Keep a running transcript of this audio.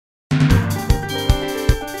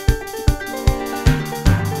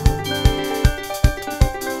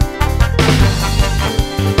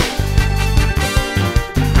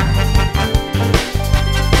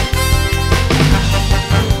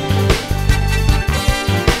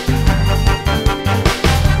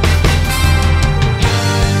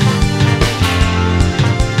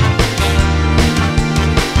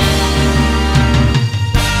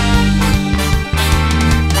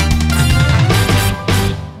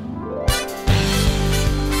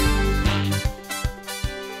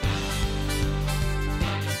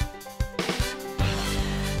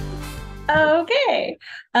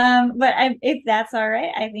If that's all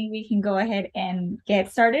right, I think we can go ahead and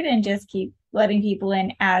get started and just keep letting people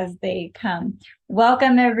in as they come.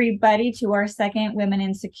 Welcome, everybody, to our second Women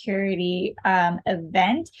in Security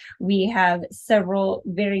event. We have several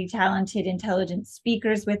very talented, intelligent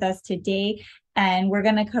speakers with us today, and we're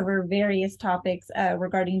going to cover various topics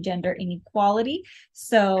regarding gender inequality.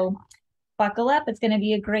 So buckle up. It's going to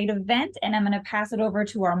be a great event, and I'm going to pass it over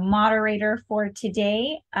to our moderator for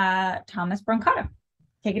today, Thomas Brancato.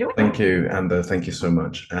 Take it away. Thank you, Amber. Thank you so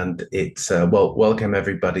much. And it's, welcome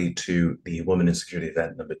everybody to the Women in Security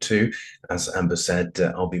event number 2. As Amber said,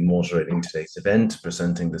 I'll be moderating today's event,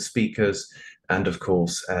 presenting the speakers, and of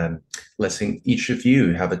course, letting each of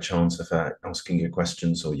you have a chance of asking your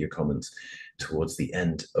questions or your comments towards the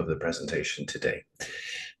end of the presentation today.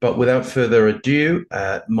 But without further ado,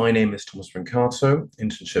 my name is Thomas Brancato,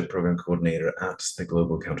 Internship Program Coordinator at the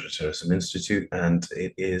Global Counter-Terrorism Institute, and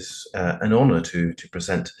it is an honor to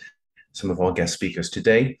present some of our guest speakers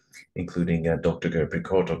today, including Dr. Gurpreet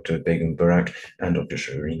Kaur, Dr. Begum Burak, and Dr.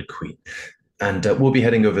 Shireen. And we'll be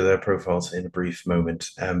heading over their profiles in a brief moment.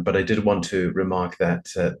 But I did want to remark that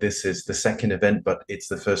this is the second event, but it's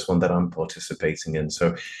the first one that I'm participating in.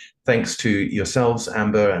 So thanks to yourselves,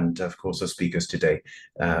 Amber, and of course the speakers today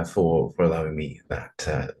for allowing me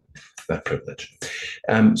that privilege.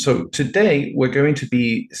 So today we're going to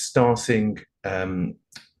be starting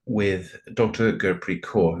with Dr. Gurpreet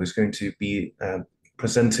Kaur, who's going to be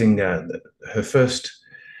presenting her first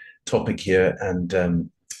topic here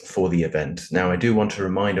and for the event. Now, I do want to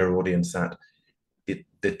remind our audience that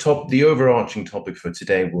the overarching topic for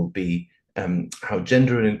today will be how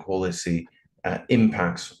gender inequality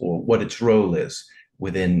impacts, or what its role is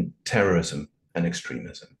within terrorism and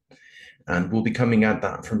extremism. And we'll be coming at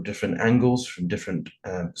that from different angles, from different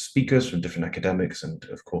speakers, from different academics, and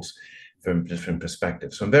of course, from different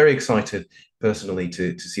perspectives. So I'm very excited personally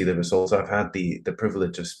to see the results. I've had the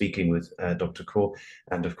privilege of speaking with Dr. Kaur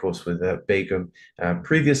and of course with Begum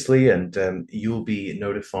previously, and you'll be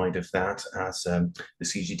notified of that as the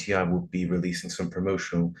CGTI will be releasing some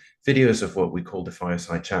promotional videos of what we call the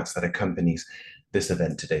fireside chats that accompanies this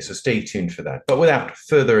event today. So stay tuned for that. But without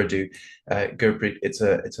further ado, Gurpreet, it's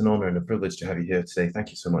an honor and a privilege to have you here today.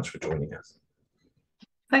 Thank you so much for joining us.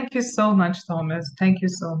 Thank you so much, Thomas. Thank you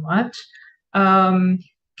so much.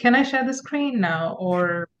 Can I share the screen now,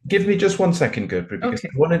 or? Give me just 1 second, Gurpreet, because Okay.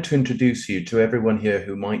 I wanted to introduce you to everyone here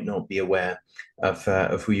who might not be aware of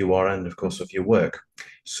who you are and, of course, of your work.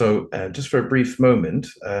 So just for a brief moment,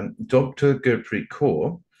 Dr. Gurpreet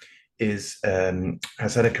Kaur has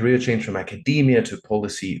had a career change from academia to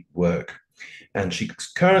policy work, and she's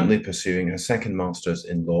currently pursuing her second master's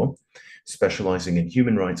in law, specializing in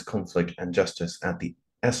human rights, conflict, and justice at the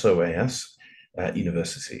SOAS,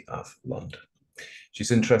 University of London.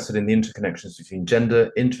 She's interested in the interconnections between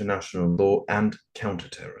gender, international law, and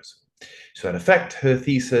counterterrorism. To that effect, her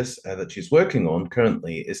thesis that she's working on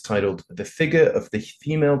currently is titled "The Figure of the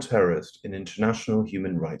Female Terrorist in International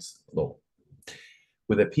Human Rights Law."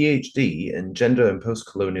 With a PhD in gender and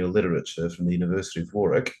post-colonial literature from the University of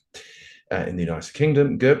Warwick in the United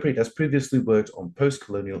Kingdom, Gurpreet has previously worked on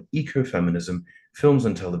post-colonial ecofeminism, films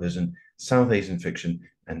and television, South Asian fiction,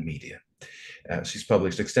 and media. She's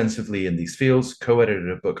published extensively in these fields, co-edited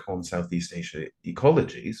a book on Southeast Asia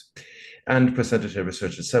ecologies, and presented her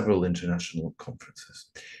research at several international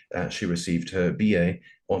conferences. She received her BA,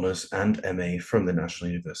 Honours, and MA from the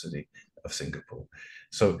National University of Singapore.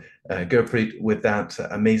 So, Gurpreet, with that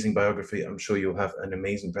amazing biography, I'm sure you'll have an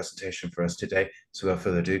amazing presentation for us today. So without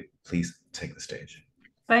further ado, please take the stage.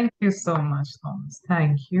 Thank you so much, Thomas.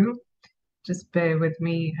 Thank you. Just bear with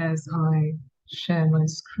me as I share my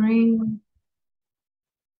screen.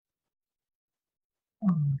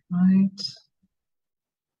 All right.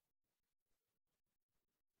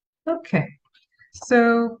 Okay.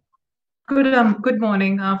 So good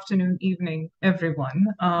morning, afternoon, evening, everyone.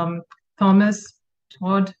 Thomas,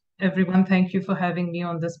 Todd, everyone, thank you for having me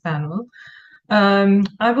on this panel.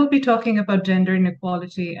 I will be talking about gender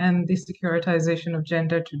inequality and the securitization of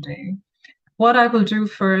gender today. What I will do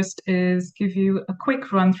first is give you a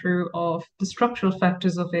quick run through of the structural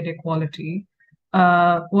factors of inequality,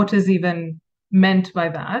 what is even meant by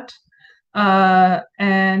that,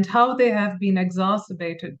 and how they have been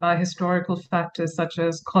exacerbated by historical factors such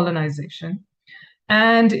as colonization.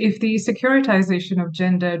 And if the securitization of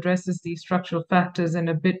gender addresses these structural factors in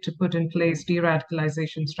a bid to put in place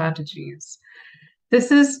de-radicalization strategies. This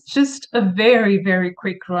is just a very, very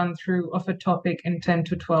quick run through of a topic in 10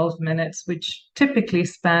 to 12 minutes, which typically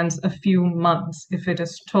spans a few months if it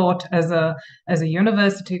is taught as a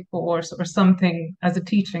university course or something as a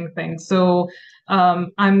teaching thing. So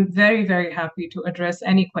I'm very, very happy to address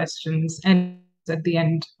any questions and at the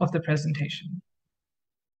end of the presentation.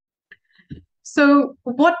 So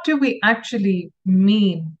what do we actually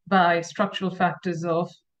mean by structural factors of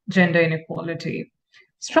gender inequality?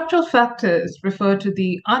 Structural factors refer to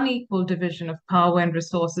the unequal division of power and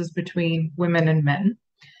resources between women and men.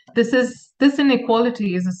 This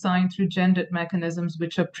inequality is assigned through gendered mechanisms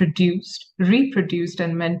which are produced, reproduced,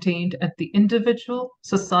 and maintained at the individual,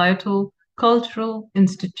 societal, cultural,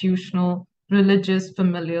 institutional, religious,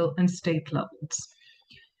 familial, and state levels.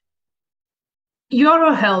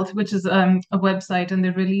 EuroHealth, which is a website, and they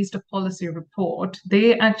released a policy report.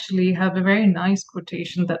 They actually have a very nice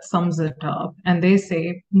quotation that sums it up. And they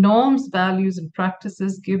say, norms, values, and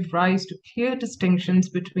practices give rise to clear distinctions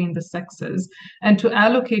between the sexes and to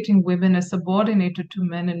allocating women as subordinated to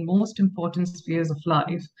men in most important spheres of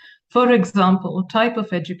life. For example, type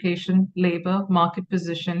of education, labor, market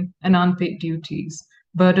position, and unpaid duties,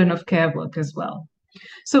 burden of care work as well.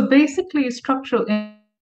 So basically, structural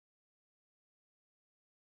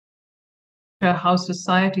how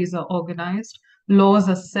societies are organized, laws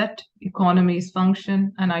are set, economies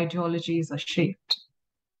function, and ideologies are shaped.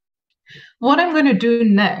 What I'm going to do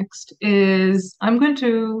next is I'm going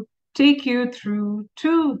to take you through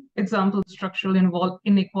two examples of structural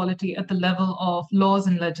inequality at the level of laws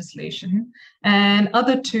and legislation, and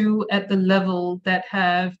other two at the level that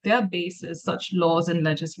have their basis, such laws and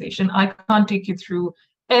legislation. I can't take you through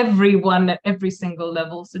every one at every single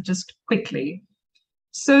level, so just quickly.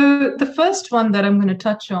 So the first one that I'm going to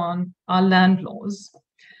touch on are land laws.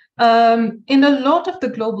 In a lot of the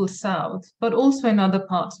global south, but also in other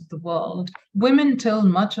parts of the world, women till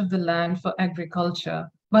much of the land for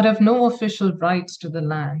agriculture, but have no official rights to the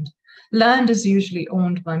land. Land is usually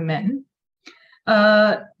owned by men.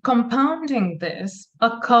 Compounding this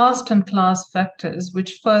are caste and class factors,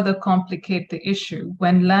 which further complicate the issue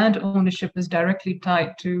when land ownership is directly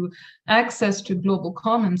tied to access to global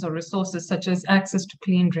commons or resources such as access to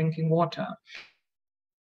clean drinking water.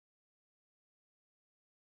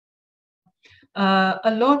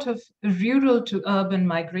 A lot of rural to urban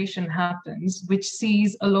migration happens, which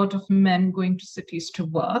sees a lot of men going to cities to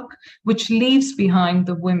work, which leaves behind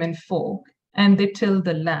the women folk, and they till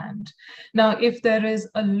the land. Now, if there is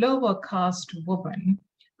a lower caste woman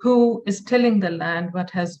who is tilling the land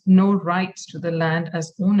but has no rights to the land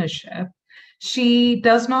as ownership, she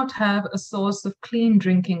does not have a source of clean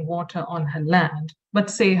drinking water on her land, but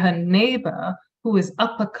say her neighbor, who is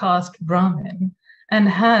upper caste Brahmin, and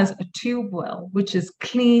has a tube well, which is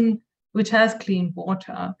clean, which has clean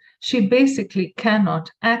water, she basically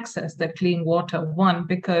cannot access that clean water, one,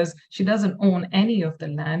 because she doesn't own any of the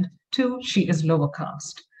land, two, she is lower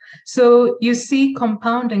caste. So you see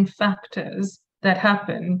compounding factors that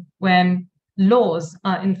happen when laws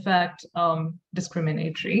are in fact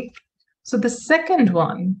discriminatory. So the second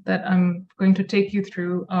one that I'm going to take you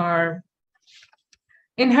through are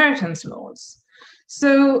inheritance laws.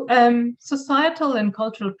 So societal and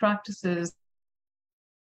cultural practices.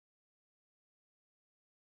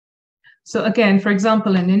 So again, for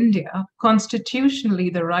example, in India, constitutionally,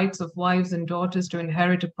 the rights of wives and daughters to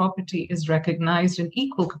inherit a property is recognized in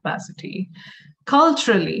equal capacity.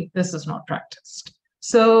 Culturally, this is not practiced.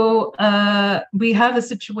 So we have a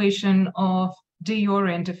situation of de jure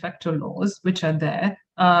and de facto laws, which are there.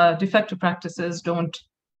 De facto practices don't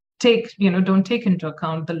take into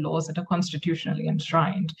account the laws that are constitutionally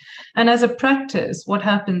enshrined. And as a practice, what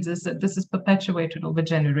happens is that this is perpetuated over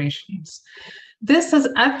generations. This has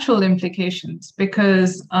actual implications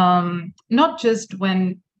because not just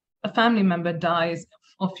when a family member dies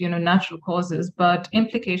of natural causes, but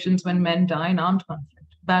implications when men die in armed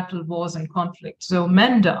conflict, battle, wars, and conflict. So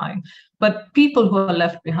men die, but people who are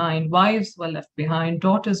left behind, wives who are left behind,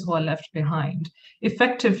 daughters who are left behind,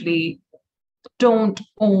 effectively don't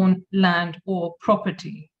own land or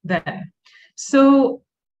property there. So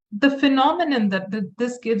the phenomenon that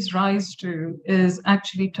this gives rise to is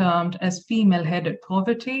actually termed as female-headed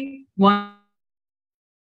poverty. One,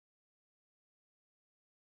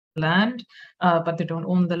 land, but they don't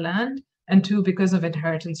own the land. And two, because of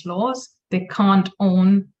inheritance laws, they can't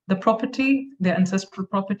own the property, their ancestral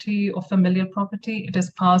property or familial property. It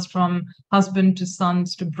is passed from husband to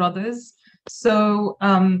sons to brothers. So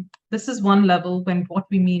this is one level when what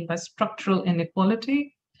we mean by structural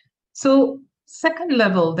inequality. So second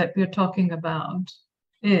level that we're talking about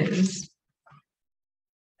is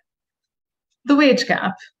the wage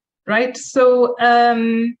gap. right? So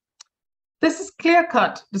this is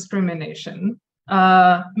clear-cut discrimination,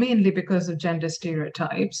 mainly because of gender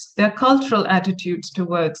stereotypes. There are cultural attitudes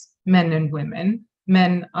towards men and women.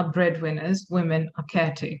 Men are breadwinners, women are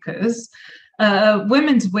caretakers.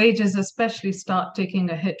 Women's wages especially start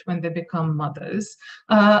taking a hit when they become mothers.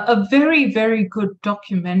 A very, very good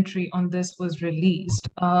documentary on this was released.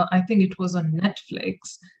 I think it was on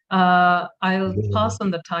Netflix. I'll pass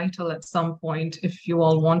on the title at some point if you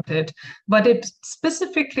all want it, but it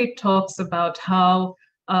specifically talks about how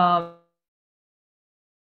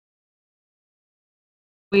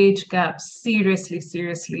wage gap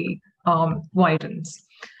seriously widens.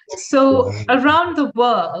 So around the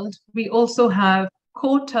world, we also have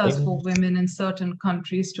quotas for women in certain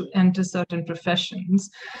countries to enter certain professions.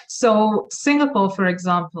 So Singapore, for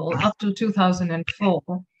example, up till 2004,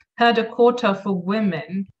 had a quota for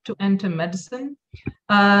women to enter medicine.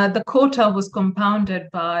 The quota was compounded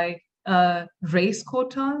by race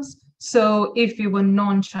quotas. So if you were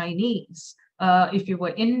non-Chinese, if you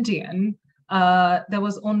were Indian, there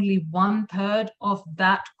was only 1/3 of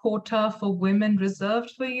that quota for women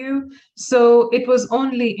reserved for you. So it was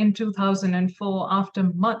only in 2004, after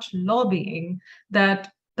much lobbying,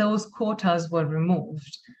 that those quotas were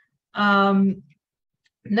removed.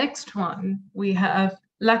 Next one, we have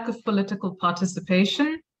lack of political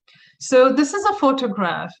participation. So this is a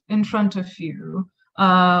photograph in front of you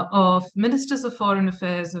of ministers of foreign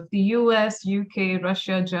affairs of the US, UK,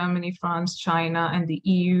 Russia, Germany, France, China, and the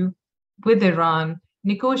EU with Iran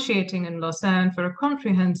negotiating in Lausanne for a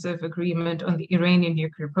comprehensive agreement on the Iranian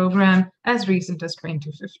nuclear program as recent as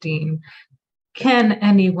 2015. Can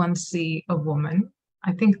anyone see a woman?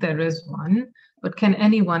 I think there is one, but can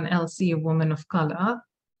anyone else see a woman of color?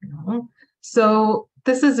 No. So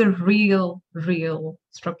this is a real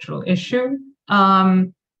structural issue.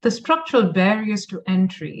 The structural barriers to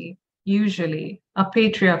entry usually are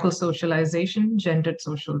patriarchal socialization, gendered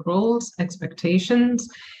social roles, expectations,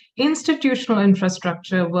 institutional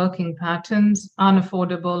infrastructure, working patterns,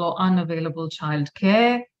 unaffordable or unavailable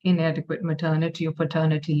childcare, inadequate maternity or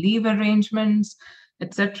paternity leave arrangements,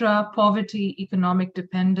 etc., poverty, economic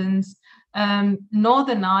dependence.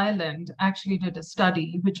 Northern Ireland actually did a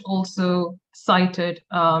study which also cited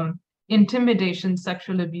intimidation,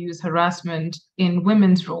 sexual abuse, harassment in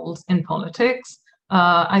women's roles in politics.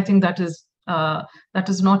 I think that is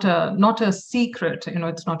not a secret. You know,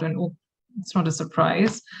 it's not a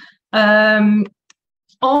surprise.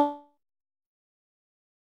 All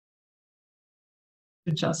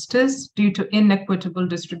justice due to inequitable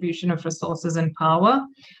distribution of resources and power.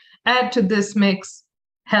 Add to this mix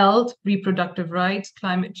health, reproductive rights,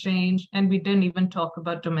 climate change, and we didn't even talk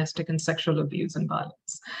about domestic and sexual abuse and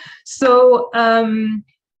violence. So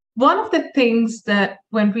one of the things that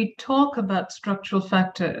when we talk about structural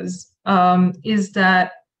factors is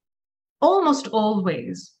that almost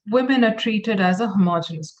always women are treated as a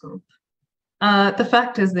homogeneous group. The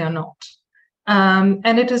fact is they are not.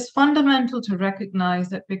 And it is fundamental to recognize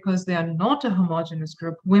that because they are not a homogeneous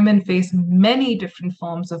group, women face many different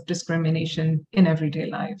forms of discrimination in everyday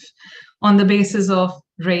life on the basis of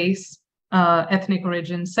race, ethnic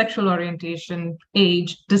origin, sexual orientation,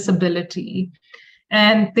 age, disability.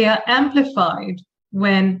 And they are amplified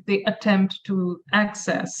when they attempt to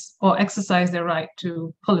access or exercise their right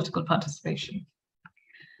to political participation.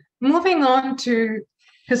 Moving on to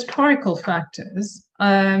historical factors,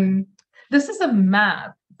 this is a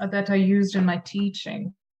map that I used in my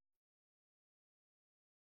teaching,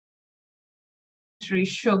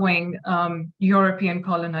 showing European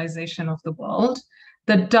colonization of the world.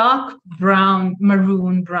 The dark brown,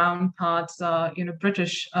 maroon brown parts are,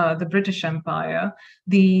 the British Empire.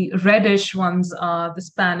 The reddish ones are the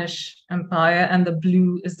Spanish Empire, and the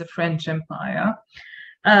blue is the French Empire.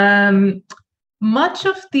 Much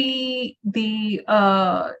of the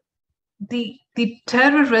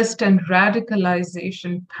terrorist and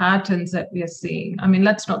radicalization patterns that we are seeing, I mean,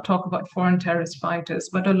 let's not talk about foreign terrorist fighters,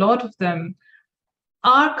 but a lot of them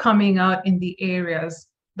are coming out in the areas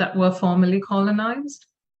that were formerly colonized.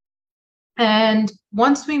 And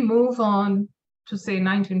once we move on to, say,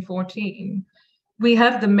 1914, we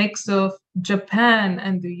have the mix of Japan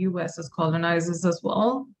and the US as colonizers as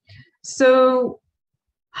well. So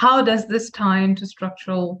how does this tie into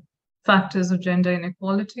structural factors of gender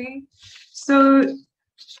inequality? So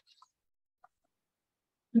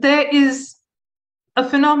there is a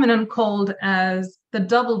phenomenon called as the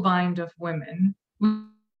double bind of women,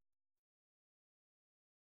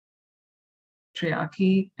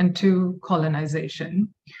 patriarchy and to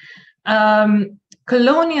colonization.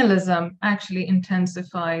 Colonialism actually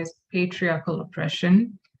intensifies patriarchal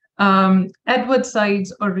oppression. Edward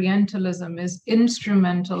Said's Orientalism is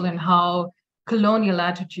instrumental in how colonial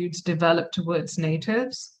attitudes developed towards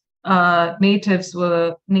natives. Native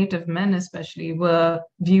men especially, were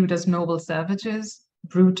viewed as noble savages,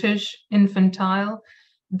 brutish, infantile.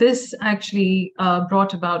 This actually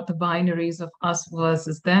brought about the binaries of us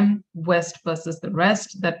versus them, West versus the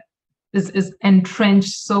rest, that is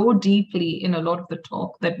entrenched so deeply in a lot of the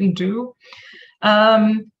talk that we do.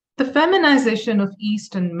 The feminization of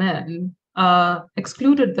Eastern men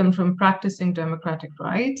excluded them from practicing democratic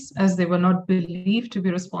rights, as they were not believed to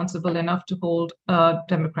be responsible enough to hold a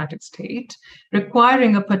democratic state,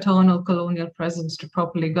 requiring a paternal colonial presence to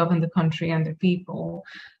properly govern the country and the people.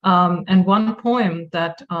 And one poem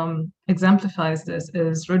that exemplifies this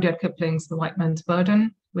is Rudyard Kipling's The White Man's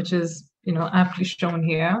Burden, which is, aptly shown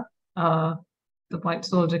here, the white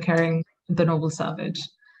soldier carrying the noble savage.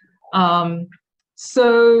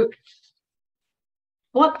 So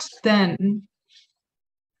what then?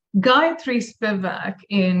 Gayatri Spivak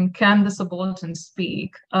in Can the Subaltern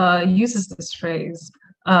Speak uses this phrase.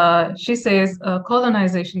 She says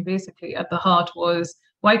colonization basically at the heart was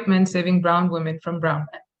white men saving brown women from brown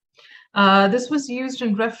men. This was used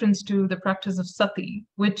in reference to the practice of sati,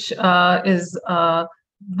 which is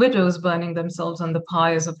widows burning themselves on the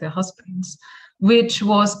pyres of their husbands, which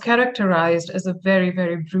was characterized as a very,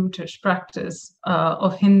 very brutish practice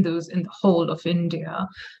of Hindus in the whole of India,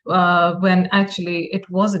 when actually it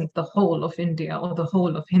wasn't the whole of India or the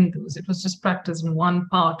whole of Hindus. It was just practiced in one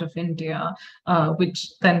part of India,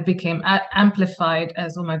 which then became amplified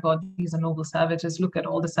as, oh my God, these are noble savages. Look at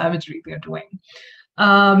all the savagery they're doing.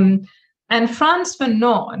 And Frantz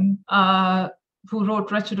Fanon, who wrote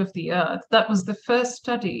Wretched of the Earth, that was the first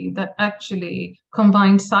study that actually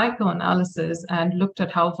combined psychoanalysis and looked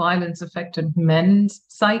at how violence affected men's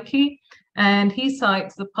psyche. And he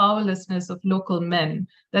cites the powerlessness of local men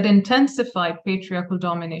that intensified patriarchal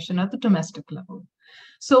domination at the domestic level.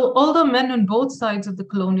 So although men on both sides of the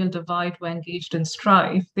colonial divide were engaged in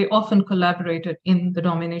strife, they often collaborated in the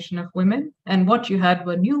domination of women. And what you had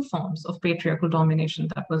were new forms of patriarchal domination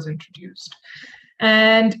that was introduced.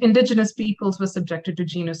 And indigenous peoples were subjected to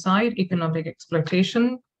genocide, economic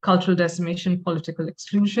exploitation, cultural decimation, political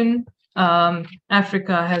exclusion.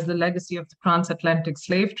 Africa has the legacy of the transatlantic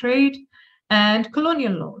slave trade and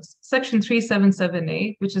colonial laws. Section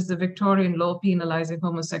 377A, which is the Victorian law penalizing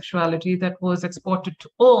homosexuality that was exported to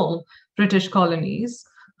all British colonies,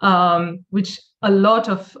 which a lot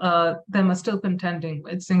of them are still contending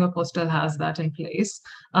with. Singapore still has that in place.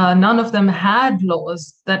 None of them had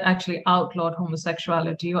laws that actually outlawed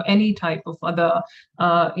homosexuality or any type of other,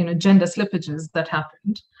 gender slippages that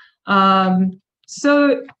happened.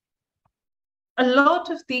 So a lot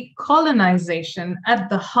of the colonization at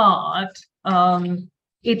the heart,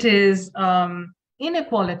 it is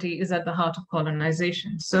inequality is at the heart of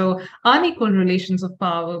colonization. So unequal relations of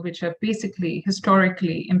power, which have basically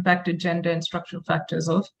historically impacted gender and structural factors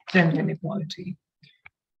of gender inequality.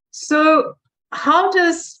 So how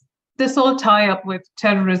does this all tie up with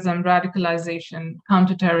terrorism, radicalization,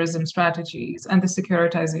 counter-terrorism strategies, and the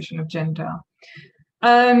securitization of gender?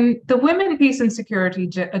 The Women, Peace and Security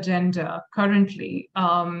agenda currently,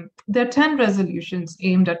 there are 10 resolutions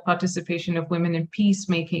aimed at participation of women in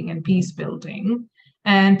peacemaking and peace building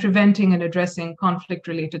and preventing and addressing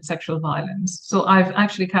conflict-related sexual violence. So I've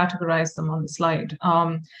actually categorized them on the slide.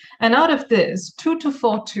 And out of this,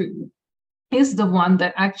 2242 is the one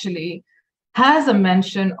that actually has a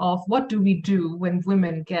mention of what do we do when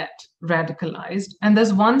women get radicalized. And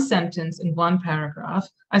there's one sentence in one paragraph.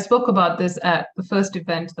 I spoke about this at the first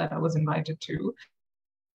event that I was invited to.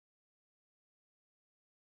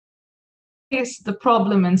 Face the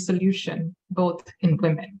problem and solution both in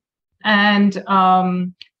women. And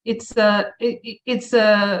it's a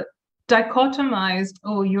dichotomized,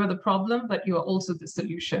 oh, you're the problem, but you're also the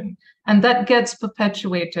solution. And that gets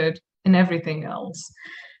perpetuated in everything else.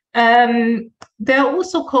 There are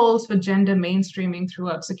also calls for gender mainstreaming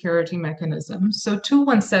throughout security mechanisms. So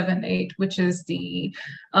 2178, which is the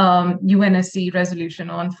UNSC resolution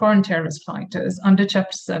on foreign terrorist fighters under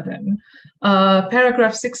Chapter 7,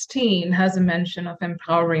 paragraph 16 has a mention of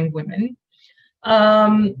empowering women.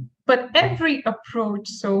 But every approach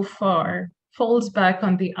so far falls back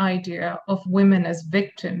on the idea of women as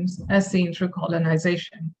victims as seen through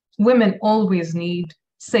colonization. Women always need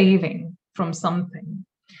saving from something.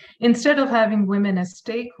 Instead of having women as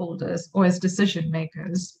stakeholders or as decision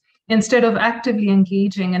makers, instead of actively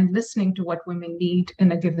engaging and listening to what women need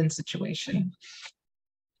in a given situation.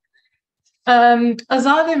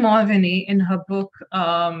 Azadeh Mawvini, in her book,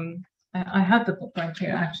 I have the book right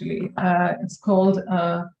here actually, it's called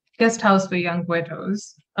Guest House for Young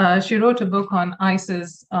Widows. She wrote a book on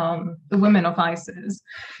ISIS, the women of ISIS.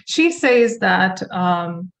 She says that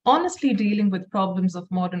honestly dealing with problems of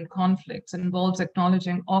modern conflicts involves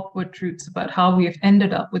acknowledging awkward truths about how we have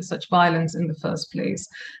ended up with such violence in the first place.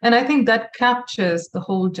 And I think that captures the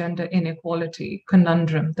whole gender inequality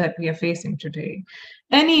conundrum that we are facing today.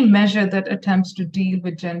 Any measure that attempts to deal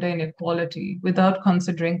with gender inequality without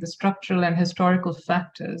considering the structural and historical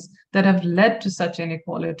factors that have led to such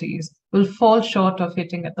inequalities will fall short of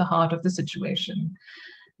hitting at the heart of the situation.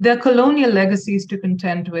 There are colonial legacies to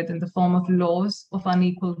contend with in the form of laws of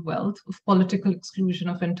unequal wealth, of political exclusion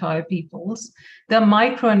of entire peoples. There are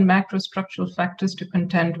micro and macro structural factors to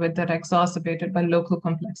contend with that are exacerbated by local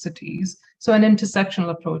complexities. So an intersectional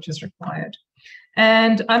approach is required.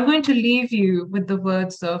 And I'm going to leave you with the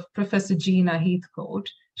words of Professor Gina Heathcote.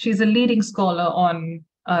 She's a leading scholar on,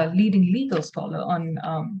 leading legal scholar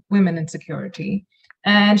on women and security.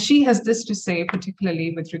 And she has this to say,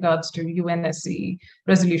 particularly with regards to UNSC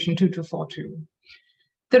Resolution 2242.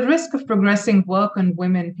 The risk of progressing work on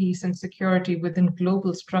women, peace, and security within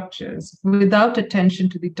global structures without attention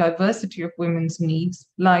to the diversity of women's needs,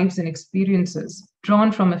 lives, and experiences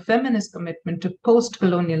drawn from a feminist commitment to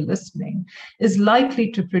post-colonial listening is likely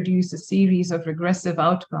to produce a series of regressive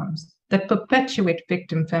outcomes that perpetuate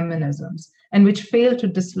victim feminisms and which fail to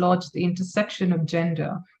dislodge the intersection of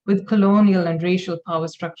gender with colonial and racial power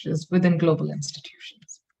structures within global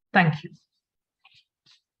institutions. Thank you.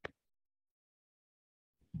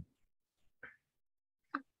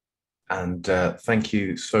 And thank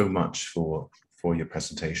you so much for your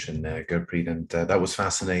presentation, Gurpreet. And that was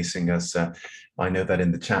fascinating, as I know that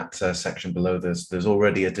in the chat section below, there's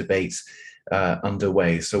already a debate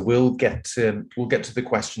underway. So we'll get to the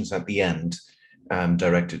questions at the end,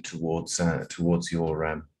 directed towards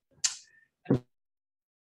your.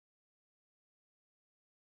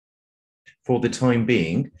 For the time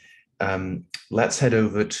being, let's head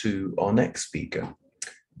over to our next speaker.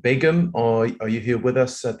 Begum, are you here with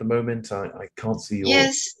us at the moment? I can't see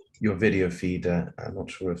your video feed. I'm not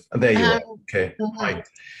sure if there you are. Okay. Hi.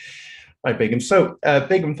 Hi, Begum. So,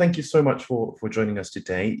 Begum, thank you so much for joining us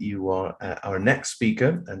today. You are our next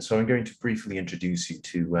speaker, and so I'm going to briefly introduce you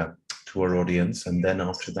to our audience, and then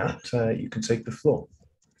after that, you can take the floor.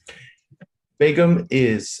 Begum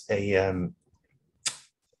is a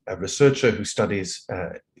researcher who studies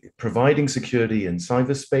providing security in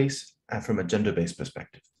cyberspace from a gender-based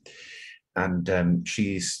perspective. And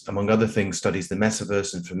she's, among other things, studies the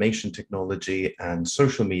metaverse, information technology, and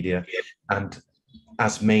social media, and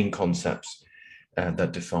as main concepts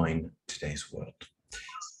that define today's world.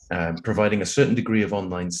 Providing a certain degree of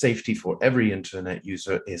online safety for every internet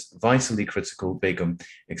user is vitally critical. Begum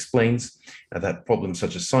explains that problems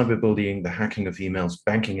such as cyberbullying, the hacking of emails,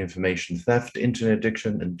 banking information, theft, internet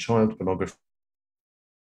addiction, and child pornography,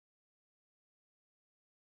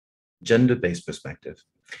 gender-based perspective,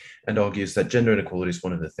 and argues that gender inequality is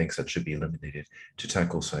one of the things that should be eliminated to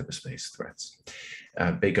tackle cyberspace threats.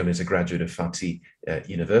 Begum is a graduate of Fatih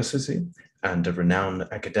University and a renowned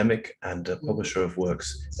academic and a publisher of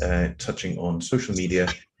works touching on social media,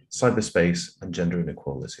 cyberspace, and gender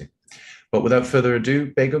inequality. But without further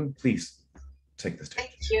ado, Begum, please take the stage.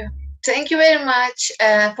 Thank you. Thank you very much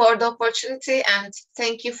for the opportunity, and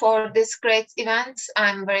thank you for this great event.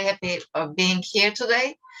 I'm very happy of being here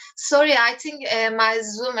today. Sorry, I think my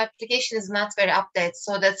Zoom application is not very updated,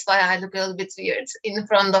 so that's why I look a little bit weird in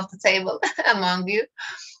front of the table among you.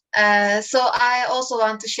 So I also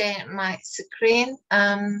want to share my screen.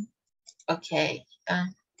 Okay.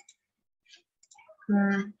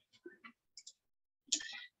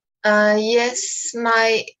 Yes,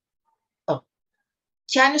 my. Oh,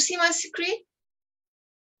 can you see my screen?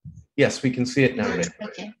 Yes, we can see it now.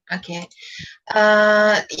 Okay. Okay.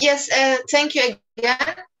 Yes. Thank you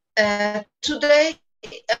again. Today,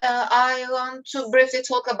 I want to briefly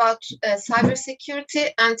talk about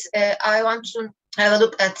cybersecurity, and I want to have a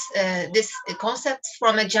look at this concept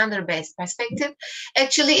from a gender-based perspective.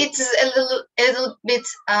 Actually, it is a little bit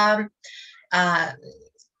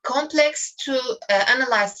complex to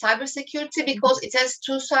analyze cybersecurity because it has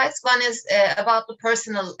two sides. One is about the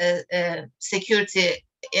personal security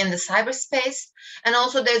in the cyberspace, and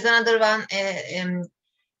also there's another one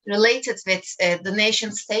related with the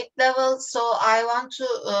nation state level. So I want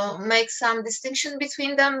to make some distinction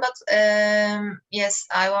between them, but yes,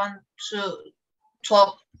 I want to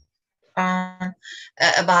talk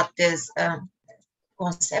about these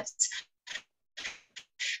concepts.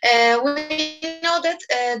 We know that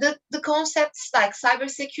the concepts like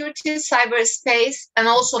cybersecurity, cyberspace, and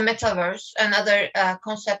also metaverse and other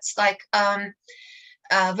concepts like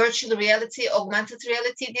virtual reality, augmented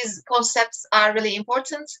reality. These concepts are really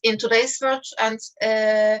important in today's world, and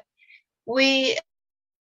we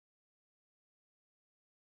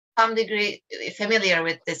some degree familiar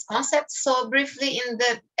with this concept. So briefly,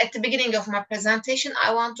 at the beginning of my presentation,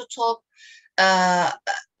 I want to talk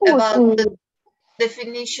about the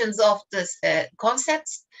definitions of this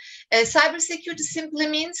concepts. Cybersecurity simply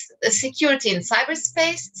means security in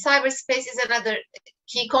cyberspace. Cyberspace is another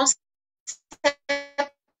key concept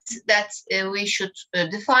that we should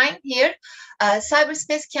define here.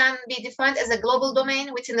 Cyberspace can be defined as a global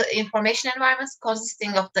domain within the information environments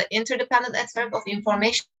consisting of the interdependent network of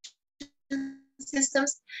information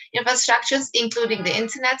systems, infrastructures, including the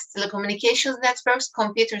internet, telecommunications networks,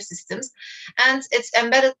 computer systems, and its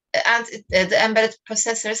embedded the embedded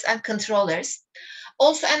processors and controllers.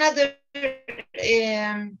 Also, another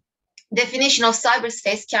definition of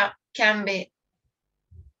cyberspace can be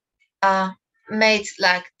made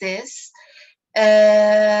like this.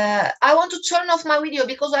 I want to turn off my video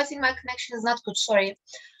because I think my connection is not good. Sorry.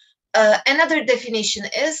 Another definition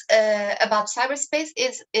is about cyberspace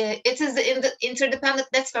is it is the interdependent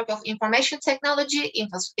network of information technology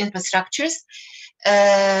infrastructures,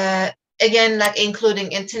 again, like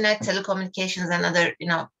including internet, telecommunications, and other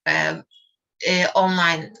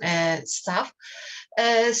online stuff.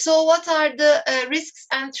 So what are the risks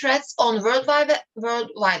and threats on World Wide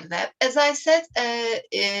Web? As I said,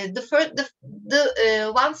 the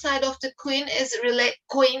one side of the coin is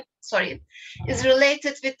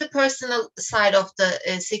related with the personal side of the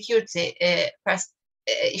security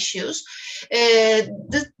issues. The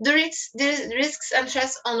risks and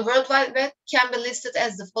threats on World Wide Web can be listed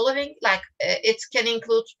as the following. Like it can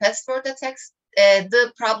include password attacks,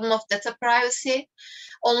 the problem of data privacy,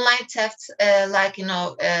 online theft, like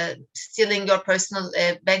stealing your personal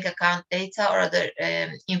bank account data or other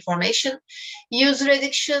information, user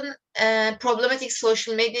addiction, problematic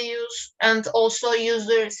social media use, and also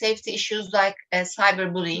user safety issues like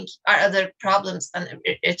cyberbullying are other problems and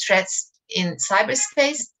threats in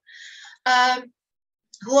cyberspace.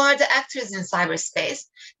 Who are the actors in cyberspace?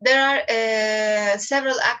 There are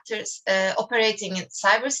several actors operating in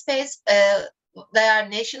cyberspace. They are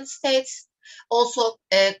nation states, also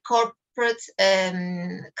corporate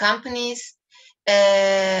companies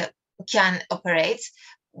can operate,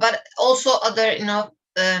 but also other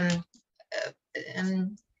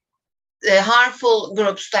harmful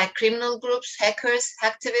groups like criminal groups, hackers,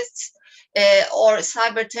 hacktivists, or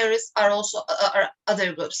cyber terrorists are also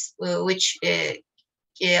other groups which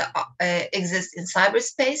exist in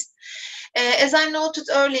cyberspace. As I noted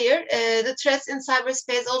earlier, the threats in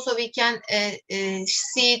cyberspace also we can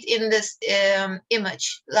see it in this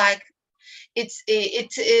image. Like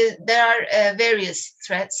there are various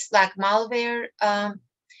threats like malware,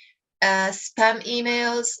 spam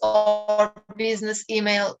emails, or business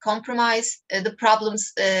email compromise, the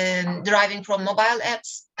problems deriving from mobile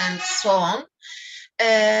apps, and so on.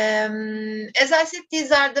 As I said, these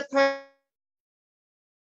are the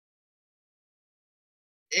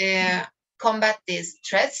combat these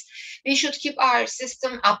threats. We should keep our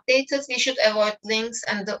system updated. We should avoid links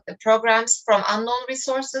and the programs from unknown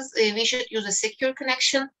resources. We should use a secure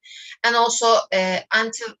connection, and also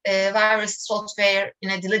antivirus software in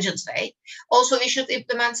a diligent way. Also, we should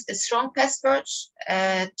implement strong passwords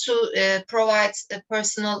to provide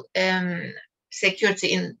personal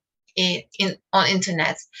security on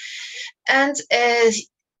internet. And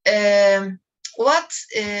what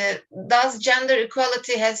does gender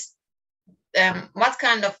equality has? What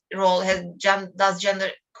kind of role does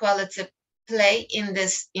gender equality play in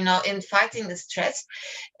this? In fighting these threats?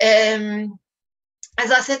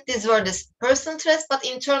 As I said, these were the personal threats, but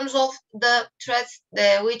in terms of the threats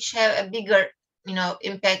which have a bigger,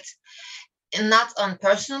 impact, not on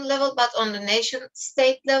personal level, but on the nation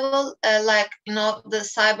state level, like the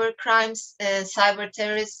cyber crimes, cyber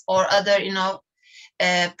terrorists, or other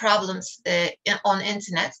problems on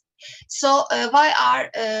internet. So why are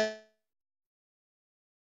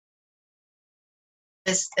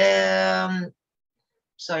in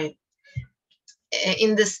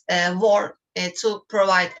this war to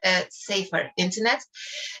provide a safer internet?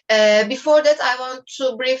 Before that, I want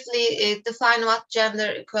to briefly define what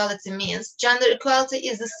gender equality means. Gender equality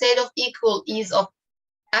is the state of equal ease of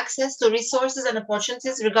access to resources and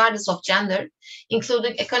opportunities regardless of gender,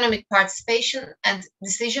 including economic participation and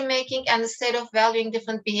decision-making, and the state of valuing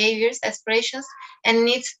different behaviors, aspirations, and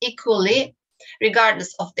needs equally,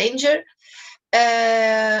 regardless of danger.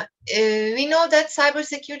 We know that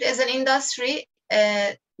cybersecurity as an industry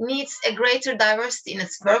needs a greater diversity in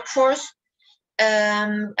its workforce.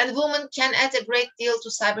 And women can add a great deal to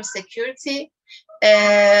cybersecurity,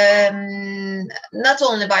 not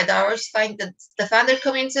only by diversifying the defender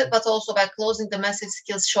community, but also by closing the massive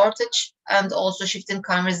skills shortage and also shifting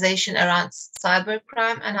conversation around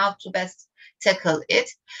cybercrime and how to best tackle it.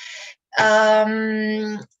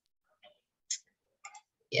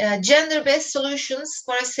 Gender-based solutions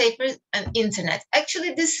for a safer internet.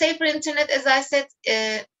 Actually, this safer internet, as I said,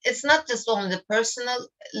 it's not just on the personal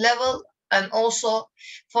level, and also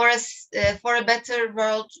for a better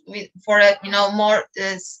world, for a more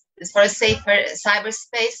for a safer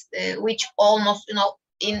cyberspace, which almost in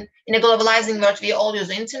a globalizing world we all use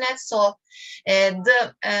the internet. So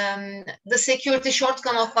the security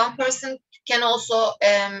shortcome of one person can also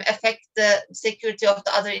affect the security of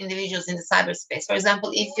the other individuals in the cyberspace. For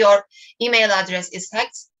example, if your email address is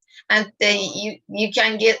hacked and you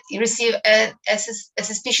can receive a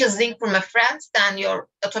suspicious link from a friend, then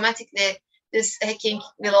automatically this hacking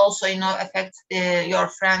will also affect your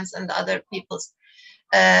friends and other people's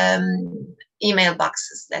email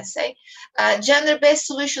boxes, let's say. Gender-based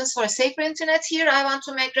solutions for a safer internet. Here I want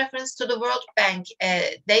to make reference to the World Bank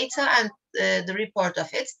data and the report of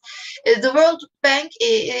it. The World Bank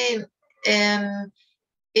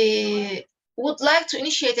would like to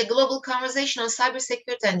initiate a global conversation on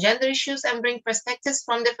cybersecurity and gender issues and bring perspectives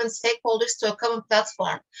from different stakeholders to a common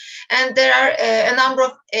platform. And there are a number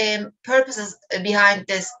of purposes behind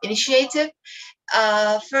this initiative.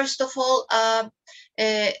 First of all,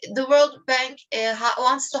 the World Bank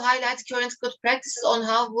wants to highlight current good practices on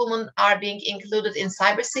how women are being included in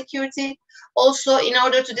cybersecurity. Also, in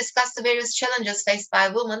order to discuss the various challenges faced by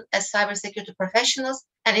women as cybersecurity professionals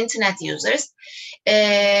and internet users,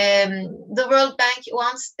 the World Bank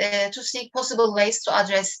wants to seek possible ways to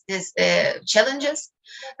address these challenges.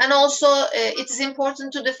 And also, it is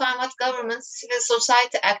important to define what governments, civil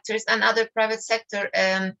society actors, and other private sector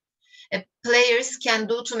players can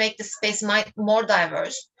do to make the space more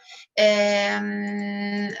diverse.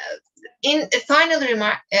 In final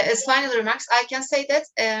remarks, I can say that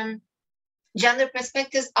gender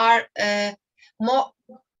perspectives are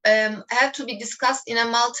have to be discussed in a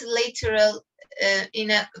multilateral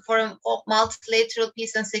forum of multilateral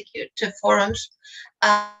peace and security forums.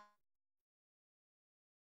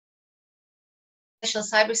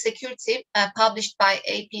 Cybersecurity, published by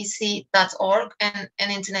apc.org, and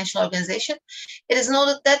an international organization. It is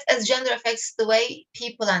noted that as gender affects the way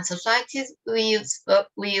people and societies use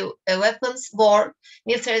weapons, war,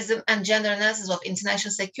 militarism, and gender analysis of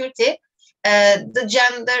international security, the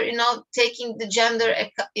gender, taking the gender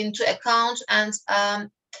into account and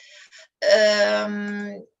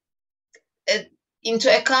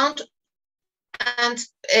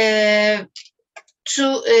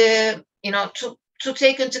to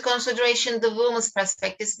take into consideration the women's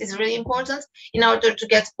perspectives is really important in order to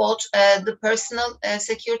get both the personal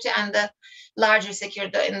security and the larger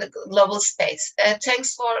security in the global space.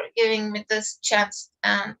 Thanks for giving me this chance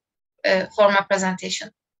for my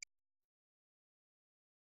presentation.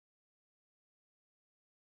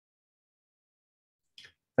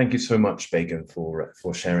 Thank you so much, Begum, for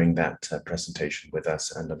sharing that presentation with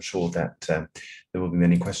us, and I'm sure that there will be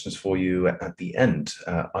many questions for you at the end.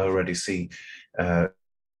 I already see at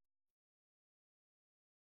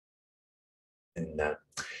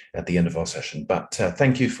the end of our session, but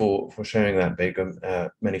thank you for sharing that, Begum.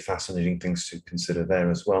 Many fascinating things to consider there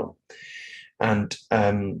as well. And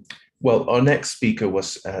well, our next speaker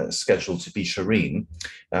was scheduled to be Shireen.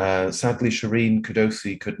 Sadly, Shireen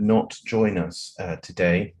Qudosi could not join us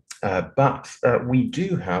today, but we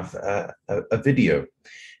do have a video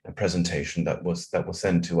presentation that was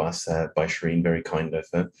sent to us by Shireen, very kind of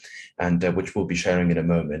her, and which we'll be sharing in a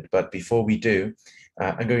moment. But before we do,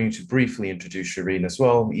 I'm going to briefly introduce Shireen as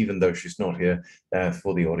well, even though she's not here,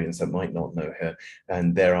 for the audience that might not know her,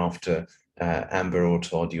 and thereafter Amber or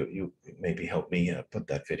Todd, you maybe help me put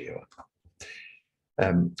that video up.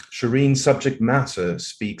 Shireen's subject matter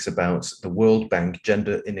speaks about the World Bank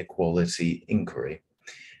Gender Inequality Inquiry,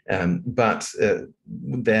 but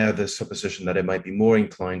there the supposition that it might be more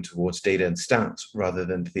inclined towards data and stats rather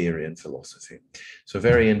than theory and philosophy. So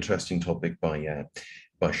very interesting topic by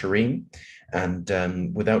Shireen, and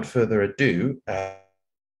without further ado,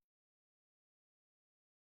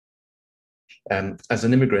 as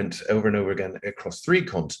an immigrant over and over again across 3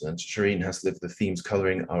 continents, Shireen has lived the themes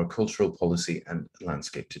coloring our cultural policy and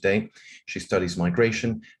landscape today. She studies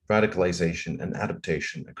migration, radicalization, and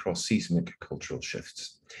adaptation across seismic cultural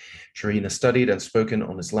shifts. Shireen has studied and spoken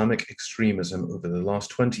on Islamic extremism over the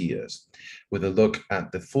last 20 years, with a look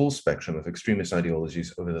at the full spectrum of extremist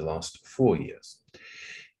ideologies over the last 4 years.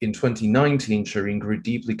 In 2019, Shireen grew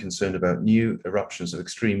deeply concerned about new eruptions of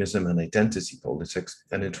extremism and identity politics,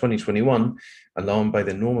 and in 2021, alarmed by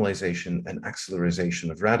the normalization and acceleration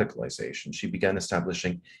of radicalization, she began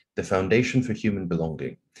establishing the Foundation for Human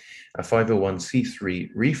Belonging, a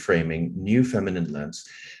 501c3 reframing new feminine lens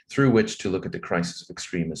through which to look at the crisis of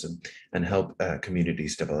extremism and help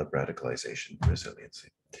communities develop radicalization resiliency.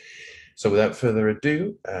 So without further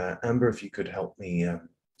ado, Amber, if you could help me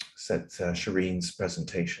set Shireen's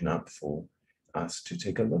presentation up for us to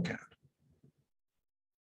take a look at.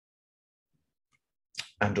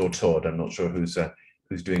 And or Todd, I'm not sure who's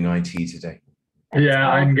doing IT today. Yeah,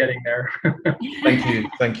 I'm getting there.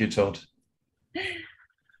 Thank you, Todd.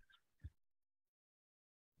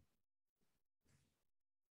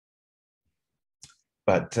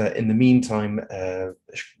 But in the meantime,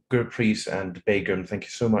 Gurpreet and Begum, thank you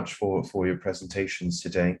so much for your presentations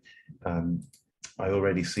today. I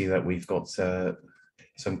already see that we've got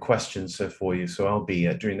some questions for you, so I'll be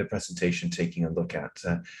during the presentation taking a look at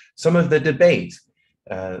some of the debate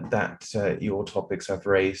that your topics have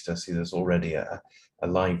raised. I see there's already a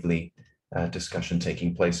lively discussion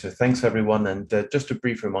taking place. So thanks everyone, and just a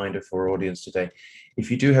brief reminder for our audience today,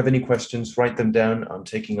 if you do have any questions, write them down. I'm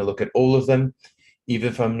taking a look at all of them. Even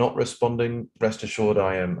if I'm not responding, rest assured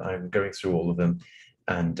I'm going through all of them,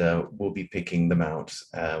 and we'll be picking them out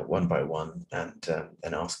one by one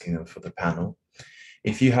and asking them for the panel.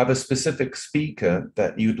 If you have a specific speaker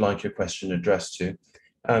that you'd like your question addressed to,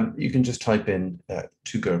 you can just type in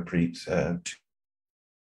to Gurpreet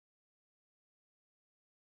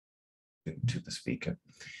to the speaker.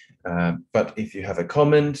 But if you have a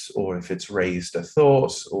comment, or if it's raised a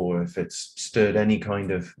thought, or if it's stirred any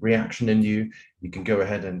kind of reaction in you, you can go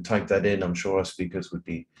ahead and type that in. I'm sure our speakers would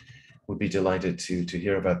be delighted to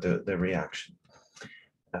hear about the reaction.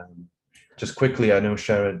 Just quickly, I know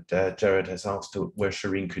Jared has asked where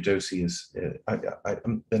Shireen Qudosi is.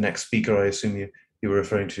 The next speaker, I assume you were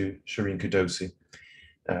referring to Shireen Qudosi,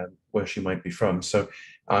 where she might be from. So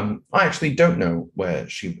I actually don't know where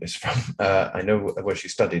she is from. I know where she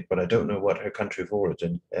studied, but I don't know what her country of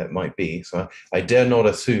origin might be. So I dare not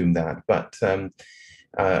assume that, but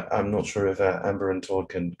I'm not sure if Amber and Todd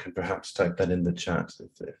can perhaps type that in the chat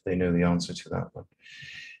if they know the answer to that one.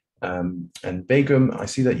 And Begum, I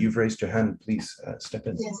see that you've raised your hand. Please step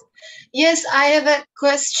in. Yes, I have a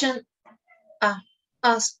question.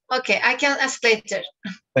 Okay, I can ask later.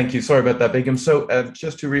 Thank you. Sorry about that, Begum. So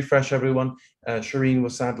just to refresh everyone, Shireen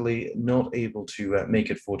was sadly not able to make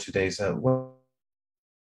it for today's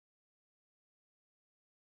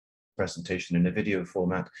presentation in a video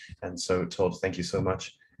format. And so, Todd, thank you so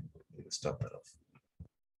much. We'll start that off.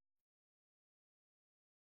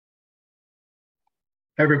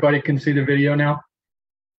 Everybody can see the video now?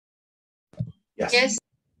 Yes. Yes.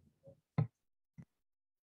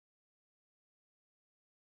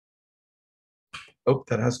 Oh,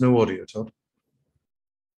 that has no audio, Todd.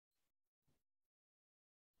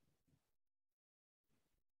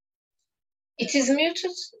 It is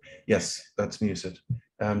muted? Yes, that's muted.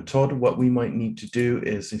 Todd, what we might need to do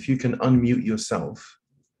is if you can unmute yourself.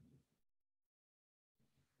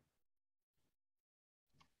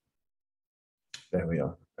 There we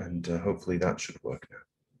are. And hopefully that should work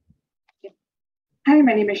now. Hi,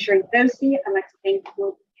 my name is Shireen. I'd like to thank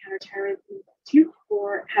Global Counter-Terrorism Institute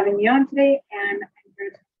for having me on today, and I'm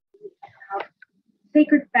here to talk about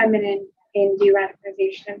sacred feminine in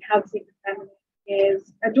de-radicalization and how the sacred feminine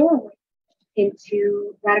is a doorway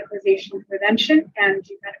into radicalization prevention and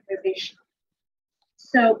de-radicalization.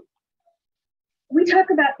 So we talk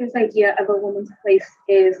about this idea of a woman's place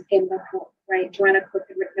is in the home, right? Joanna Cook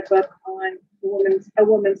had written a book on a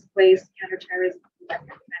woman's place, counterterrorism,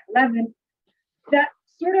 9/11. That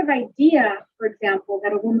sort of idea, for example,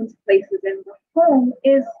 that a woman's place is in the home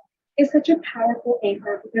is such a powerful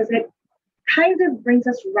anchor, because it kind of brings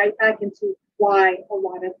us right back into why a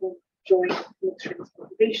lot of women join the extremist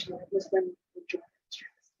organization, like Muslim join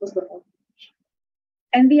extremist Muslim organization.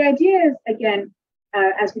 And the idea is, again,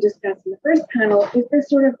 as we discussed in the first panel, is this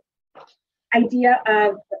sort of idea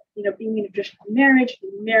of, being in a traditional marriage,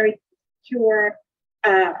 being married, secure,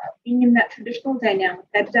 being in that traditional dynamic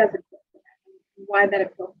that does appeal to them, and why that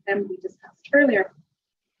appeals to them we discussed earlier.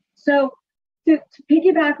 So to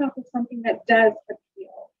piggyback off of something that does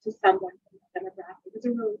appeal to someone from the demographic is a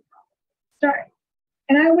really powerful start.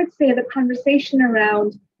 And I would say the conversation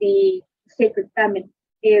around the sacred feminine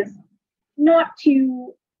is not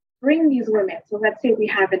to bring these women. So let's say we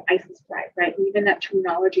have an ISIS bride, right? And even that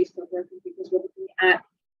terminology is still working, because we're looking at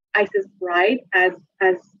ISIS bride as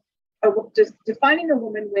just defining a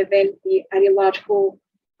woman within the ideological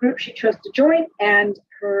group she chose to join and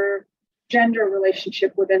her gender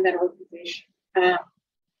relationship within that organization.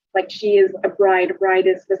 Like she is a bride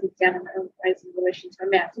doesn't stand on her own rights in relation to a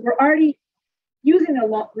man. So we're already using the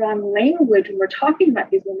wrong language when we're talking about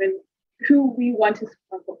these women who we want to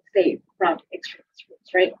save from extremist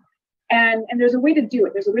groups, right? And there's a way to do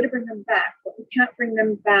it. There's a way to bring them back, but we can't bring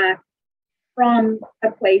them back from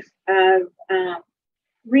a place of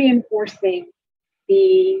reinforcing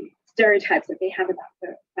the stereotypes that they have about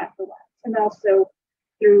the West, and also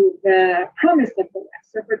through the promise of the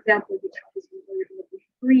West. So, for example, if you tell these people you're going to be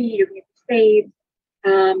free, you're going to be saved,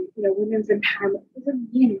 women's empowerment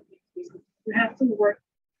doesn't mean anything. You have to work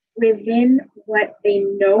within what they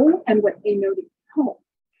know and what they know to be home.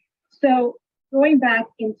 So, going back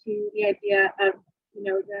into the idea of,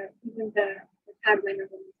 the tagline of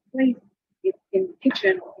women's place in the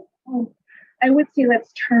kitchen or in the home, I would say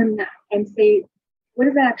let's turn that and say, what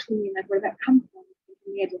does that actually mean? Like, where did that come from?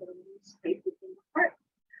 The idea of a woman's place is in the heart.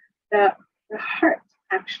 The heart,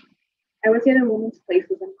 actually. I would say the woman's place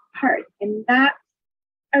is in the heart. And that's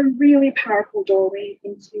a really powerful doorway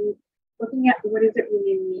into looking at what does it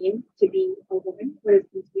really mean to be a woman? What does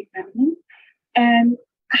it mean to be feminine? And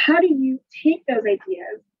how do you take those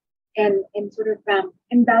ideas and sort of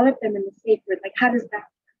envelop them in the sacred? Like, how does that work?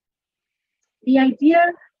 The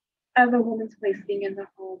idea of a woman's place being in the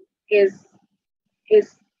home is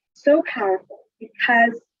so powerful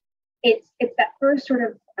because it's that first sort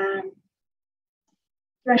of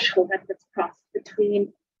threshold that gets crossed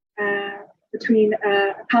between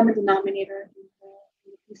a common denominator in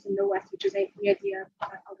the East and the West, which is the idea of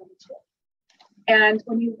a woman's role. And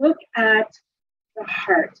when you look at the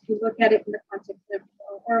heart, you look at it in the context of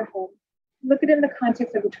or a home, look at it in the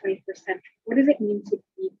context of the 21st century. What does it mean to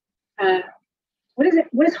be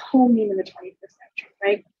what does home mean in the 21st century,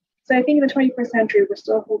 right? So I think in the 21st century, we're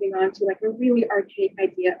still holding on to like a really archaic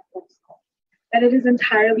idea of what's home, that it is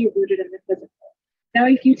entirely rooted in the physical. Now,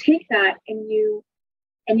 if you take that and you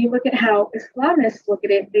look at how Islamists look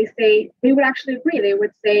at it, they would actually agree. They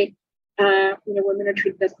would say, women are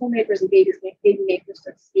treated as homemakers and baby makers,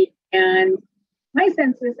 so to speak. And my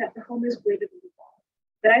sense is that the home is greater than the world.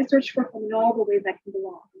 That I search for home in all the ways that can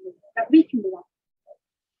belong, that we can belong.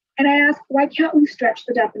 And I ask, why can't we stretch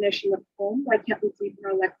the definition of home? Why can't we deepen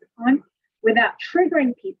our lexicon without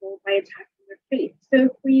triggering people by attacking their faith? So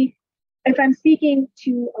if I'm speaking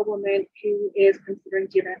to a woman who is considering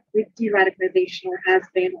de-radicalization or has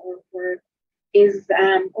been or is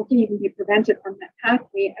or can even be prevented from that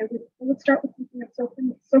pathway, I would start with something that's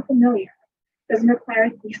so familiar. It doesn't require a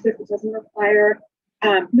thesis. It doesn't require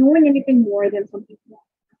knowing anything more than something small,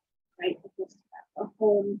 right? It's a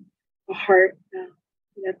home, a heart,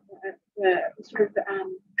 the sort of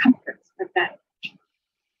comforts of that.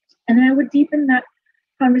 And then I would deepen that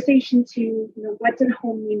conversation to, what did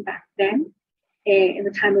home mean back then in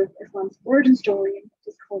the time of Islam's origin story, and what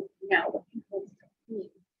does home mean now? What can home mean?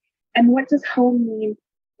 And what does home mean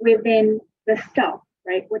within the self,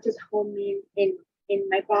 right? What does home mean in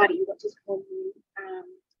my body? What does home mean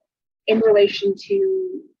in relation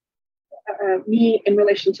to me, in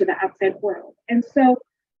relation to the outside world? And so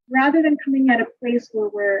rather than coming at a place where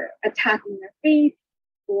we're attacking their faith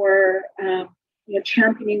or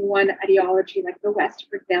championing one ideology like the West,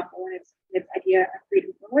 for example, and its idea of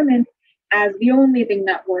freedom for women as the only thing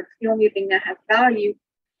that works, the only thing that has value,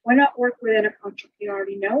 why not work within a construct we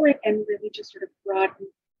already know it and really just sort of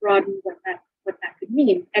broaden what that could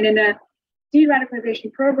mean? And in a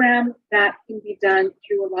de-radicalization program, that can be done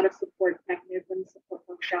through a lot of support mechanisms, support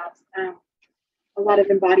workshops, a lot of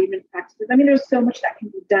embodiment practices. I mean, there's so much that can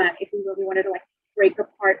be done if we really wanted to break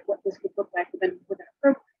apart what this would look like within a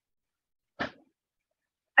program.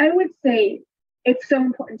 I would say it's so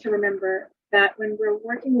important to remember that when we're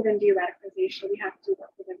working within de-radicalization, we have to work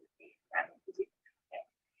within the radicalization.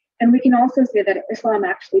 And we can also say that Islam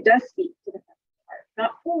actually does speak to the feminine part,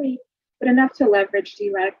 not fully, but enough to leverage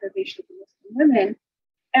de-radicalization of Muslim women.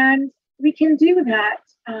 And we can do that,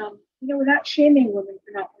 without shaming women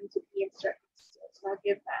for not wanting to be in certain schools. So I'll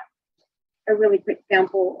give that a really quick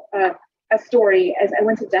example of a story as I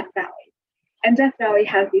went to Death Valley. And Death Valley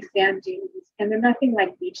has these sand dunes, and they're nothing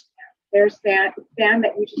like beach sand. There's sand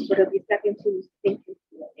that you just sort of you step into and sink into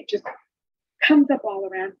it. It just comes up all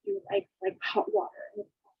around you like hot water.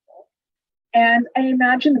 And I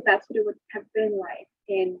imagine that that's what it would have been like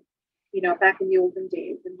in, back in the olden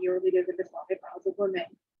days, in the early days of Islam, if I was a woman.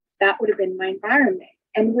 That would have been my environment.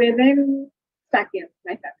 And within seconds,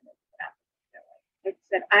 my feminism happened. I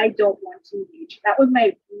said, I don't want to engage. That was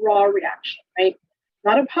my raw reaction, right?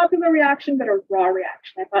 Not a popular reaction, but a raw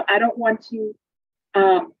reaction. I thought, I don't want to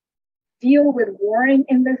deal with warring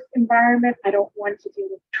in this environment. I don't want to deal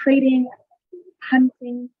with trading. I don't want to deal with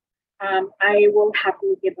hunting. I will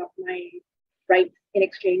happily give up my rights in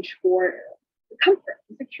exchange for comfort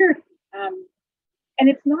and security. And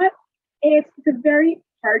it's a very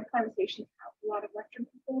hard conversation to have with a lot of Western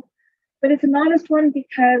people, but it's an honest one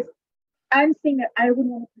because I'm saying that I wouldn't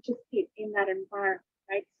want to participate in that environment,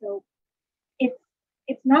 right? So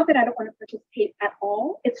it's not that I don't want to participate at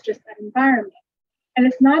all, it's just that environment. And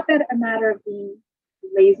it's not that a matter of being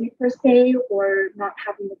lazy per se or not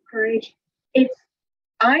having the courage.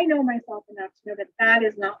 I know myself enough to know that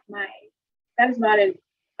is not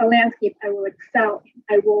a landscape I will excel in.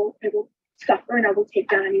 I will suffer and I will take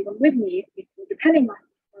down anyone with me if they're depending on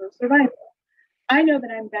me for survival. I know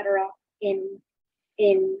that I'm better off in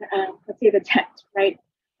let's say the tent, right?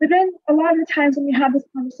 But then a lot of the times when we have this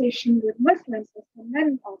conversation with Muslims, Muslim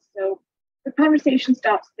men also, the conversation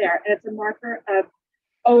stops there, and it's a marker of,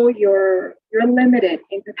 oh, you're limited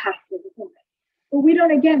in capacity as a woman. But we don't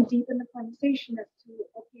again deepen the conversation as to,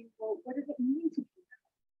 okay, well, what does it mean to be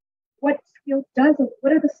women?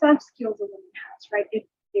 What are the soft skills a woman has, right? If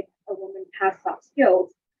a woman has soft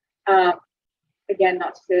skills, again,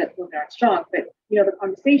 not to say that women aren't strong, but the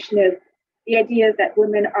conversation is the idea is that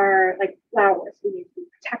women are like flowers who need to be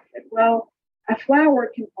protected. Well, a flower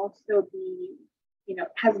can also be,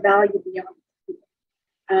 has value beyond food.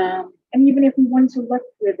 And even if we want to look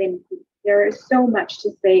within food, there is so much to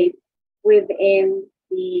say within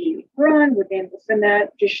the Quran, within the Sunnah,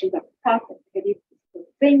 traditions of the Prophet, the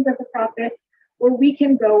things of the Prophet, where we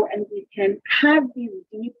can go and we can have these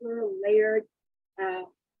deeper, layered,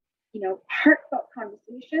 heartfelt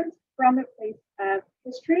conversations from a place of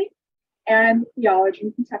history and theology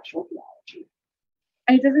and conceptual theology.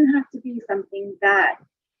 And it doesn't have to be something that,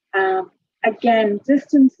 again,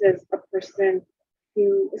 distances a person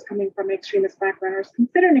who is coming from an extremist background or is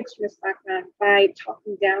considered an extremist background by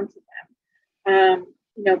talking down to them,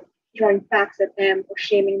 throwing facts at them or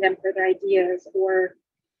shaming them for their ideas or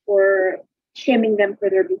shaming them for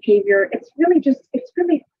their behavior. It's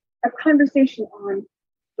really a conversation on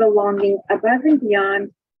belonging above and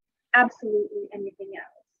beyond absolutely anything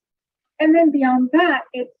else. And then beyond that,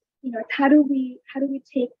 it's how do we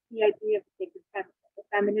take the idea of the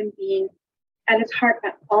feminine being at its heart,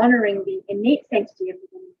 at honoring the innate sanctity of the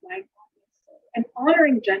woman's life, and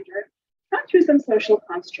honoring gender, not through some social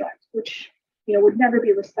construct, which would never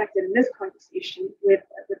be respected in this conversation with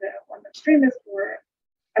one extremist or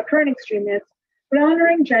a current extremist, but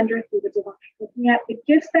honoring gender through the divine, looking at the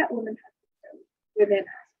gifts that women have within us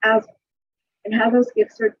as women, and how those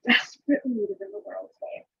gifts are desperately needed in the world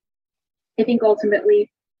today. I think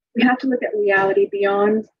ultimately we have to look at reality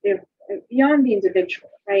beyond the individual,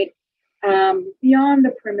 right? Beyond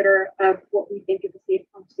the perimeter of what we think is a safe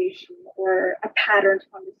conversation or a patterned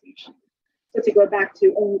conversation. So to go back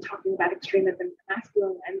to only talking about extremism and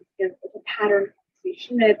masculine lens is a patterned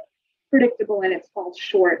conversation. It's predictable and it falls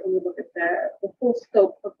short when we look at the full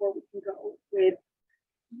scope of where we can go with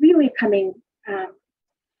really coming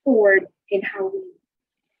forward in how we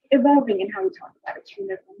evolving in how we talk about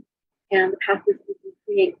extremism and the pathways we can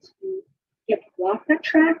create to get people off that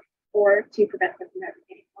track or to prevent them from ever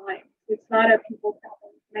getting fine. It's not a people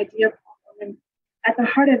problem, it's an idea problem. And at the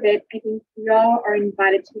heart of it, I think we all are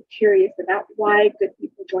invited to be curious about why good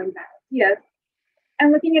people join bad ideas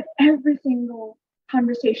and looking at every single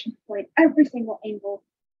conversation point, every single angle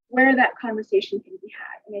where that conversation can be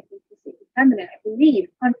had. And I think the sacred feminine, I believe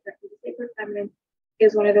confidently, the sacred feminine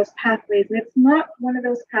is one of those pathways. And it's not one of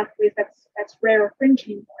those pathways that's rare or fringe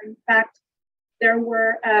anymore. In fact, there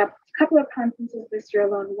were a couple of conferences this year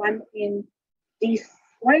alone, one in DC,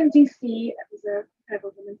 it was a kind of a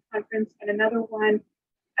women's conference, and another one,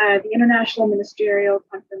 the International Ministerial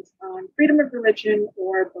Conference on Freedom of Religion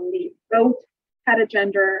or Belief. Both had a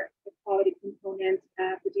gender equality component.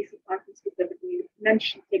 The DC conference specifically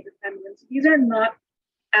mentioned sacred feminine. So these are not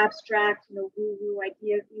abstract, woo-woo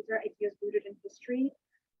ideas. These are ideas rooted in history.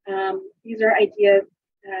 These are ideas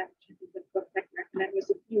that the book I can recommend was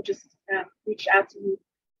if you just reach out to me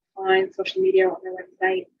on social media or on their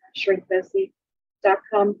website,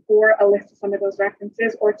 ShireenCodosi.com, for a list of some of those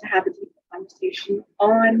references or to have a deeper conversation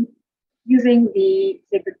on using the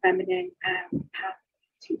sacred feminine path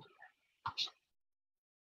to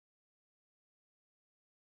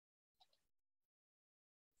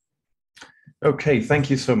Okay,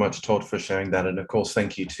 thank you so much, Todd, for sharing that, and of course,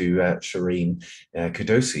 thank you to Shireen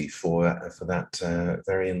Qudosi for that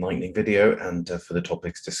very enlightening video and for the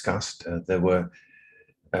topics discussed. There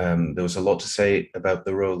was a lot to say about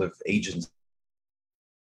the role of agency.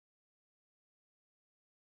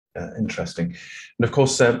 Interesting, and of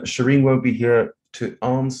course, Shireen won't be here to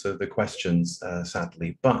answer the questions,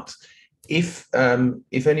 sadly, but if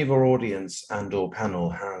any of our audience and or panel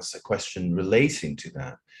has a question relating to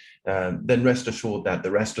that, then rest assured that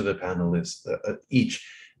the rest of the panel is each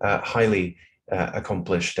highly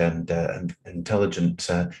accomplished and intelligent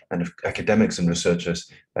and academics and researchers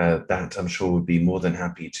that I'm sure would be more than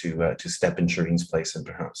happy to step in Shireen's place and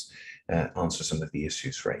perhaps answer some of the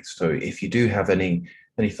issues raised. So if you do have any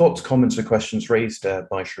thoughts, comments, or questions raised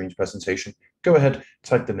by Shireen's presentation, go ahead,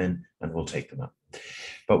 type them in, and we'll take them up.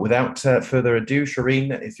 But without further ado,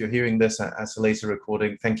 Shireen, if you're hearing this as a later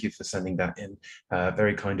recording, thank you for sending that in.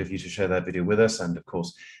 Very kind of you to share that video with us. And of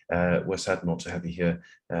course, we're sad not to have you here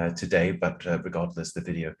today, but regardless, the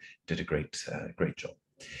video did a great job.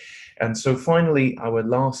 And so finally, our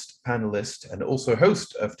last panelist and also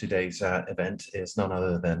host of today's event is none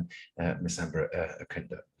other than Miss Amber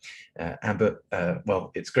Oquindo. Amber,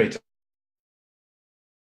 well, it's great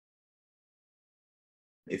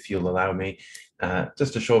if you'll allow me,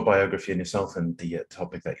 just a short biography on yourself and the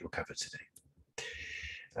topic that you'll cover today.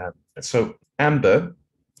 So Amber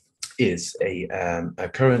is a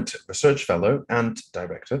current research fellow and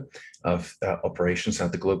director of operations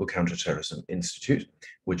at the Global Counter-Terrorism Institute,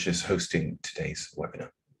 which is hosting today's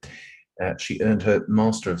webinar. She earned her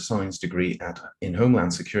Master of Science degree in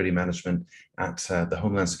Homeland Security Management at the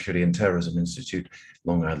Homeland Security and Terrorism Institute,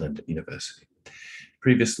 Long Island University.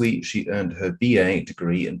 Previously, she earned her BA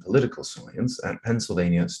degree in political science at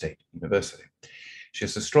Pennsylvania State University. She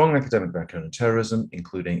has a strong academic background in terrorism,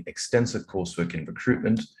 including extensive coursework in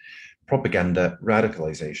recruitment, propaganda,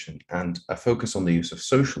 radicalization, and a focus on the use of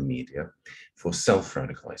social media for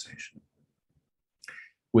self-radicalization.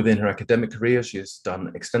 Within her academic career, she has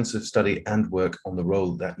done extensive study and work on the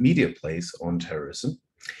role that media plays on terrorism,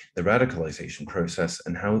 the radicalization process,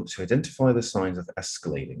 and how to identify the signs of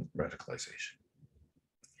escalating radicalization.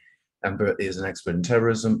 Amber is an expert in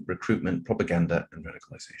terrorism, recruitment, propaganda, and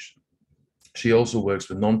radicalization. She also works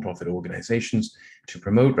with nonprofit organizations to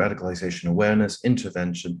promote radicalization awareness,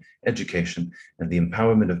 intervention, education, and the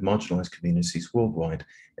empowerment of marginalized communities worldwide,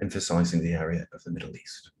 emphasizing the area of the Middle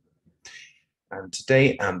East. And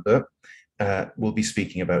today, Amber will be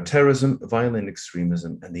speaking about terrorism, violent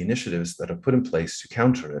extremism, and the initiatives that are put in place to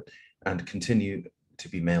counter it and continue to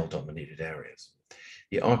be male-dominated areas.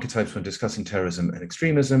 The archetypes when discussing terrorism and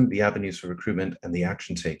extremism, the avenues for recruitment, and the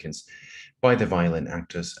action taken by the violent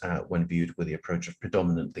actors when viewed with the approach of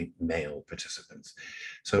predominantly male participants.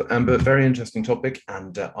 So Amber, very interesting topic,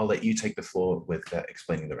 and I'll let you take the floor with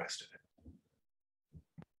explaining the rest of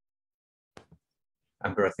it.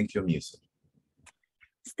 Amber, I think you're muted.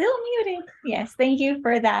 Still muted. Yes, thank you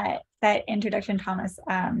for that introduction, Thomas.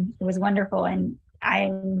 It was wonderful, and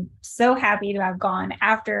I'm so happy to have gone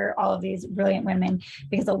after all of these brilliant women,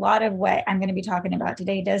 because a lot of what I'm going to be talking about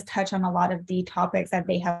today does touch on a lot of the topics that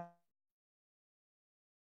they have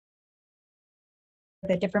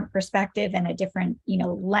a different perspective and a different,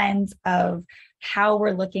 lens of how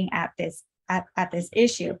we're looking at this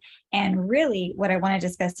issue. And really what I want to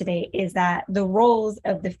discuss today is that the roles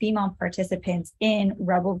of the female participants in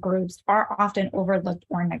rebel groups are often overlooked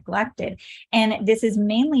or neglected. And this is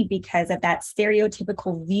mainly because of that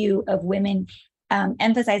stereotypical view of women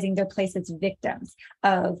emphasizing their place as victims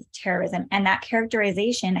of terrorism. And that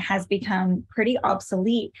characterization has become pretty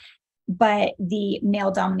obsolete. But the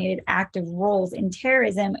male-dominated active roles in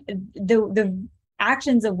terrorism, the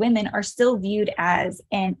actions of women are still viewed as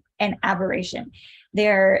an aberration. They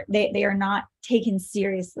are not taken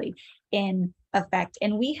seriously in effect.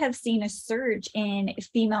 And we have seen a surge in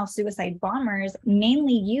female suicide bombers,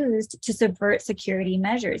 mainly used to subvert security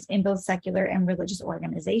measures in both secular and religious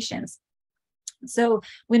organizations. So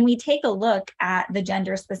when we take a look at the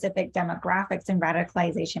gender-specific demographics and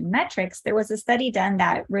radicalization metrics, there was a study done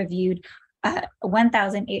that reviewed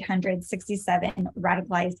 1,867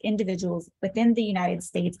 radicalized individuals within the United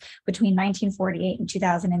States between 1948 and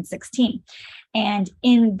 2016. And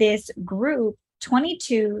in this group,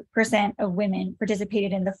 22% of women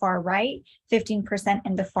participated in the far right, 15%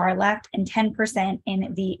 in the far left, and 10%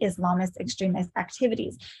 in the Islamist extremist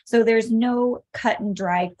activities. So there's no cut and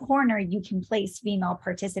dry corner you can place female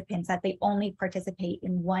participants that they only participate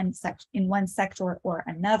in one sector or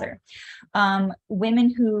another.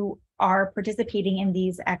 Women who are participating in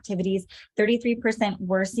these activities, 33%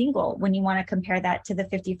 were single, when you want to compare that to the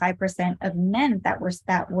 55% of men that were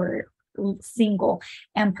single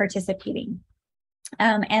and participating.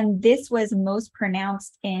 And this was most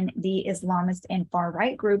pronounced in the Islamist and far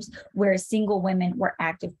right groups, where single women were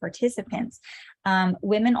active participants.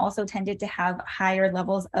 Women also tended to have higher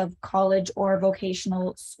levels of college or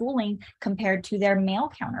vocational schooling compared to their male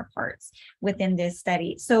counterparts within this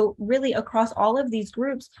study. So really across all of these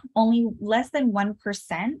groups, only less than 1%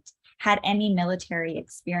 had any military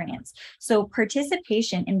experience. So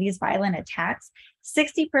participation in these violent attacks,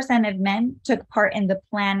 60% of men took part in the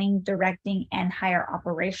planning, directing, and higher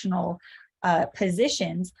operational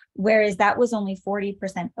positions, whereas that was only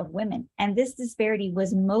 40% of women. And this disparity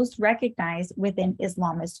was most recognized within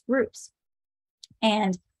Islamist groups.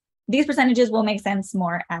 And these percentages will make sense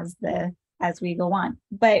more as we go on.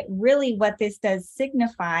 But really what this does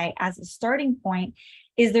signify as a starting point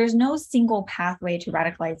is there's no single pathway to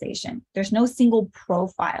radicalization. There's no single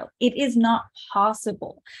profile. It is not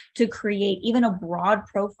possible to create even a broad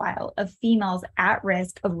profile of females at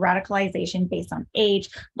risk of radicalization based on age,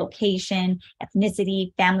 location,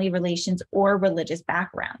 ethnicity, family relations, or religious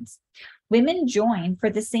backgrounds. Women join for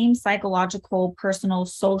the same psychological, personal,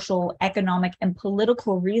 social, economic, and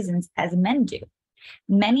political reasons as men do.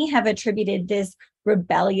 Many have attributed this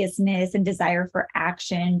rebelliousness and desire for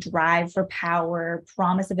action, drive for power,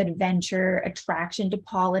 promise of adventure, attraction to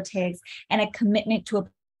politics, and a commitment to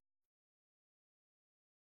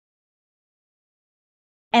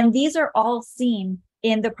and these are all seen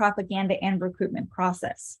in the propaganda and recruitment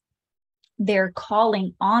process. They're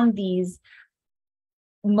calling on these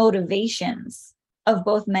motivations of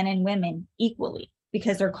both men and women equally,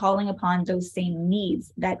 because they're calling upon those same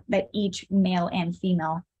needs that each male and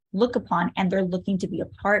female look upon and they're looking to be a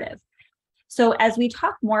part of. So as we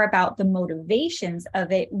talk more about the motivations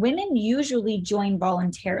of it, women usually join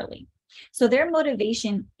voluntarily. So their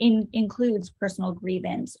motivation includes personal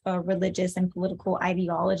grievance, religious and political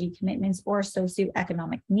ideology commitments, or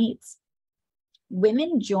socioeconomic needs.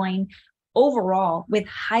 Women join overall with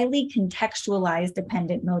highly contextualized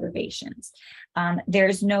dependent motivations.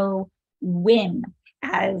 There's no win.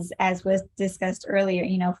 As was discussed earlier,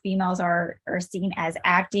 females are seen as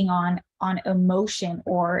acting on emotion,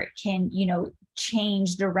 or can,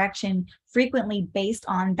 change direction frequently based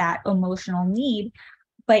on that emotional need.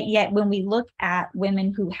 But yet when we look at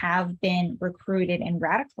women who have been recruited and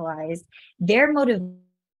radicalized, their motivation.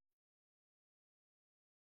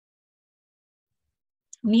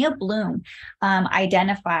 Mia Bloom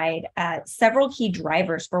identified several key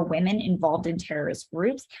drivers for women involved in terrorist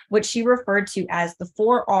groups, which she referred to as the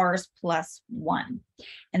 4 R's plus 1.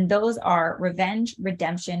 And those are revenge,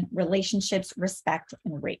 redemption, relationships, respect,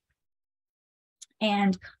 and rape.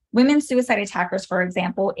 And women suicide attackers, for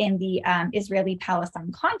example, in the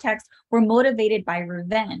Israeli-Palestine context, were motivated by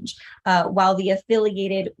revenge, while those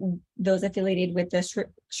affiliated with the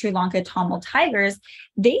Sri Lanka Tamil Tigers,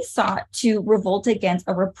 they sought to revolt against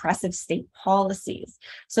a repressive state policies.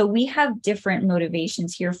 So we have different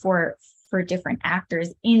motivations here for different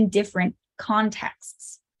actors in different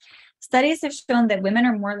contexts. Studies have shown that women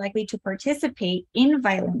are more likely to participate in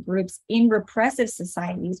violent groups in repressive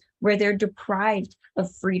societies where they're deprived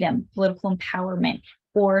of freedom, political empowerment,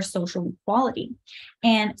 or social equality.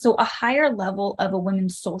 And so a higher level of a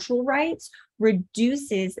woman's social rights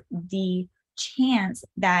reduces the chance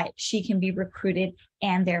that she can be recruited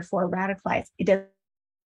and therefore radicalized. It does.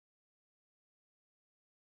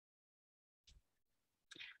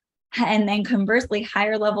 And then conversely,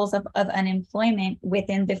 higher levels of unemployment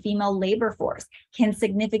within the female labor force can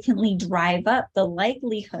significantly drive up the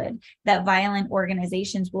likelihood that violent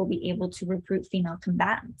organizations will be able to recruit female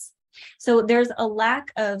combatants. So there's a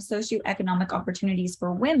lack of socioeconomic opportunities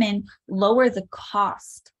for women, lower the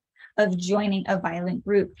cost of joining a violent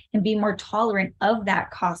group and be more tolerant of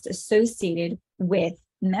that cost associated with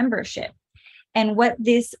membership. And what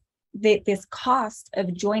this cost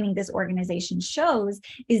of joining this organization shows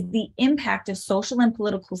is the impact of social and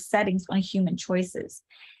political settings on human choices,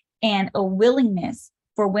 and a willingness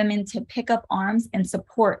for women to pick up arms and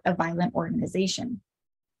support a violent organization.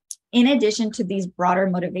 In addition to these broader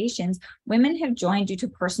motivations, women have joined due to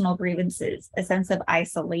personal grievances, a sense of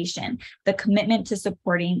isolation, the commitment to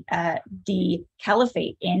supporting the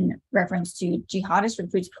caliphate in reference to jihadist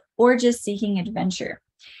recruits, or just seeking adventure.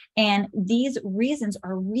 And these reasons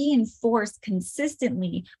are reinforced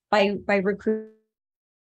consistently by recruiting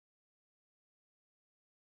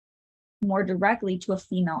more directly to a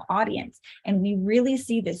female audience. And we really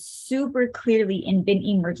see this super clearly in Bin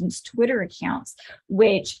Emergent's Twitter accounts,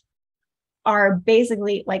 which are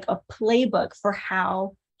basically like a playbook for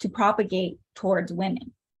how to propagate towards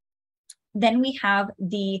women. Then we have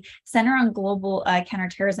the Center on Global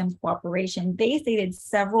Counterterrorism Cooperation. They stated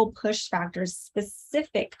several push factors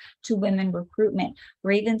specific to women recruitment,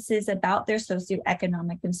 grievances about their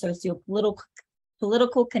socioeconomic and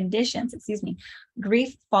sociopolitical conditions,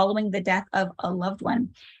 grief following the death of a loved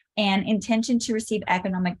one, and intention to receive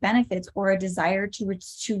economic benefits, or a desire to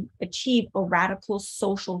achieve a radical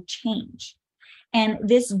social change. And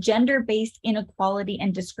this gender-based inequality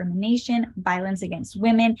and discrimination, violence against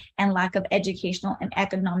women, and lack of educational and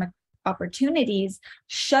economic opportunities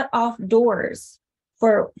shut off doors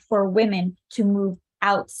for women to move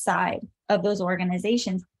outside of those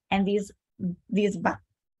organizations. And these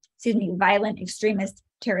violent extremist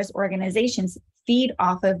terrorist organizations feed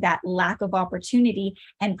off of that lack of opportunity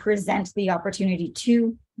and present the opportunity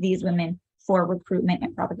to these women for recruitment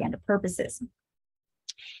and propaganda purposes.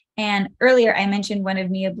 And earlier I mentioned one of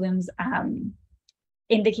Mia Bloom's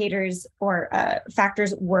indicators or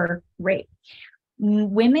factors were rape.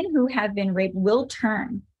 Women who have been raped will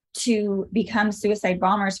turn to become suicide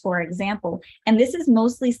bombers, for example. And this is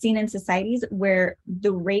mostly seen in societies where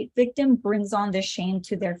the rape victim brings on the shame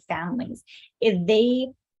to their families. If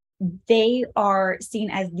they are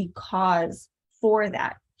seen as the cause for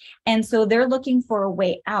that. And so they're looking for a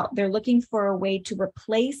way out. They're looking for a way to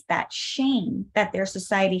replace that shame that their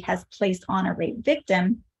society has placed on a rape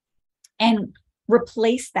victim and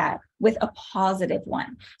replace that with a positive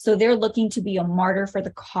one. So they're looking to be a martyr for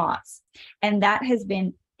the cause. And that has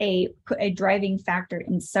been a driving factor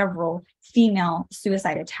in several female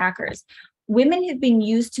suicide attackers. Women have been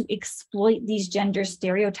used to exploit these gender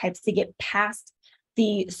stereotypes to get past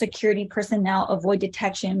the security personnel, avoid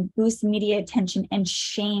detection, boost media attention, and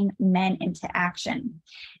shame men into action.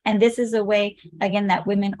 And this is a way, again, that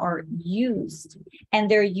women are used, and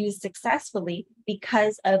they're used successfully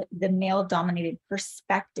because of the male-dominated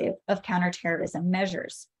perspective of counterterrorism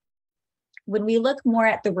measures. When we look more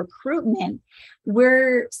at the recruitment,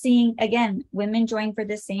 we're seeing, again, women join for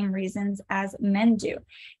the same reasons as men do.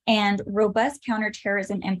 And robust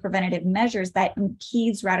counterterrorism and preventative measures that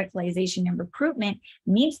impedes radicalization and recruitment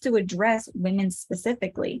needs to address women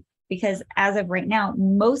specifically, because as of right now,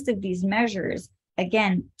 most of these measures,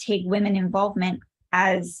 again, take women involvement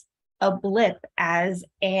as a blip, as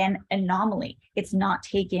an anomaly. It's not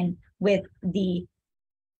taken with the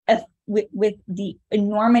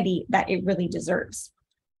enormity that it really deserves.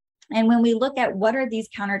 And when we look at what are these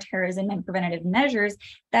counterterrorism and preventative measures,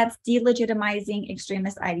 that's delegitimizing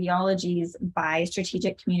extremist ideologies by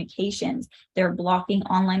strategic communications. They're blocking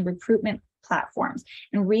online recruitment platforms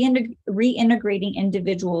and reintegrating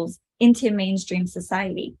individuals into mainstream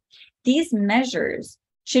society. These measures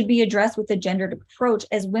should be addressed with a gendered approach,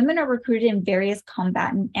 as women are recruited in various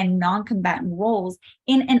combatant and non-combatant roles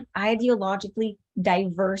in an ideologically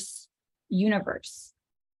diverse universe.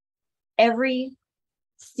 Every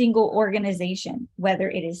single organization, whether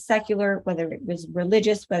it is secular, whether it is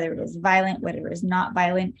religious, whether it is violent, whether it is not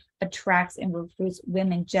violent, attracts and recruits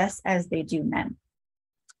women just as they do men.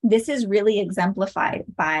 This is really exemplified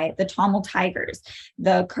by the Tamil Tigers,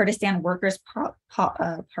 the Kurdistan Workers'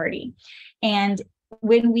 Party. And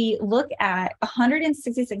when we look at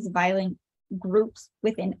 166 violent groups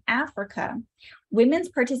within Africa, women's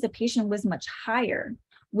participation was much higher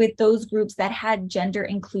with those groups that had gender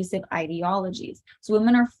inclusive ideologies. So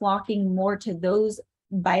women are flocking more to those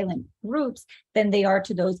violent groups than they are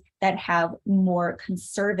to those that have more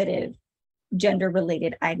conservative gender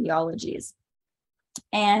related ideologies.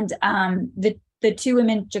 And the two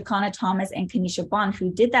women, Jacana Thomas and Kanisha Bond, who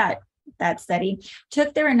did that study,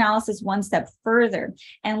 took their analysis one step further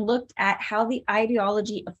and looked at how the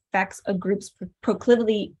ideology affects a group's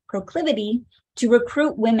proclivity to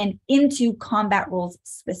recruit women into combat roles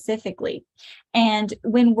specifically. And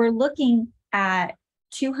when we're looking at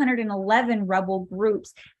 211 rebel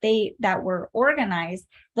groups that were organized,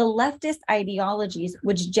 the leftist ideologies,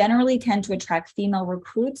 which generally tend to attract female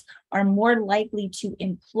recruits, are more likely to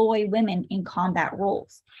employ women in combat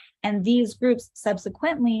roles. And these groups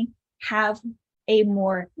subsequently have a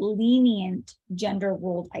more lenient gender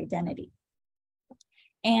role identity.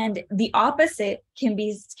 And the opposite can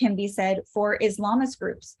be said for Islamist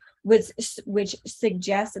groups, which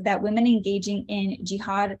suggests that women engaging in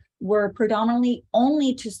jihad were predominantly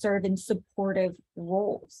only to serve in supportive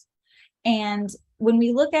roles. And when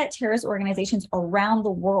we look at terrorist organizations around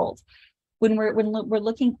the world, when we're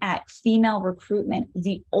looking at female recruitment,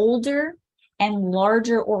 the older and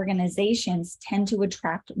larger organizations tend to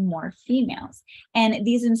attract more females. And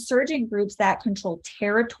these insurgent groups that control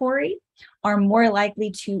territory are more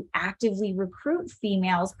likely to actively recruit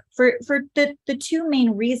females for the two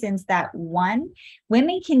main reasons that, one,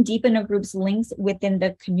 women can deepen a group's links within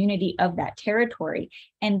the community of that territory,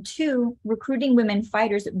 and two, recruiting women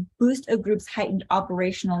fighters boost a group's heightened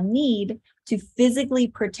operational need to physically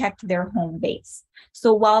protect their home base.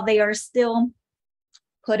 So while they are still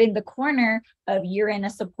put in the corner of you're in a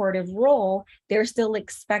supportive role, they're still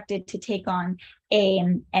expected to take on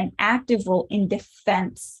an active role in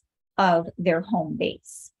defense of their home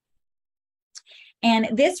base.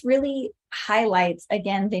 And this really highlights,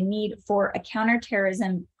 again, the need for a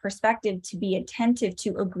counterterrorism perspective to be attentive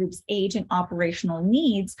to a group's age and operational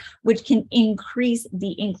needs, which can increase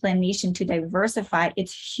the inclination to diversify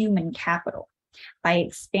its human capital by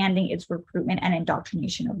expanding its recruitment and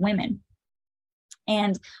indoctrination of women.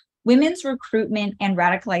 And women's recruitment and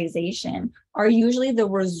radicalization are usually the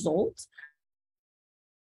result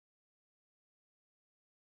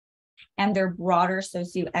and their broader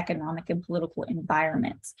socioeconomic and political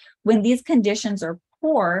environments. When these conditions are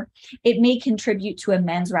poor, it may contribute to a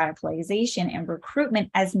men's radicalization and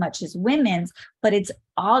recruitment as much as women's, but it's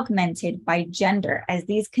augmented by gender, as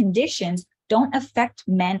these conditions don't affect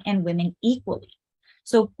men and women equally.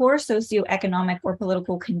 So poor socioeconomic or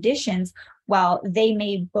political conditions, while they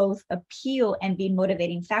may both appeal and be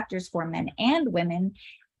motivating factors for men and women,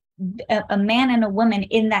 a man and a woman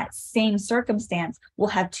in that same circumstance will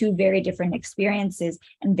have two very different experiences,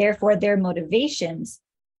 and therefore their motivations,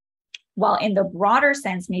 while in the broader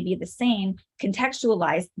sense may be the same,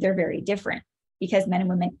 contextualized, they're very different because men and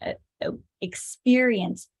women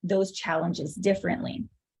experience those challenges differently.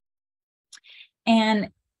 And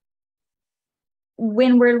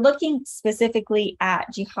when we're looking specifically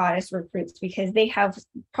at jihadist recruits, because they have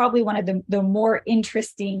probably one of the more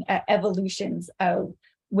interesting evolutions of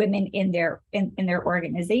women in their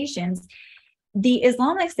organizations, the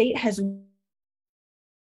Islamic State has,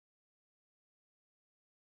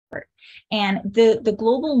 and the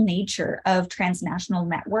global nature of transnational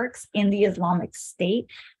networks in the Islamic State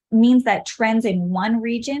means that trends in one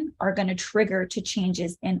region are going to trigger to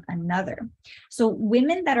changes in another. So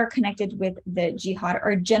women that are connected with the jihad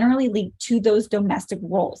are generally linked to those domestic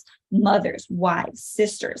roles: mothers, wives,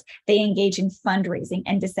 sisters. They engage in fundraising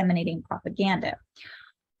and disseminating propaganda.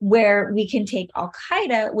 Where we can take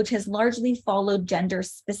Al-Qaeda, which has largely followed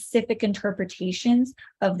gender-specific interpretations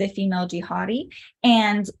of the female jihadi,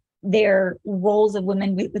 and their roles of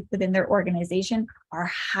women within their organization are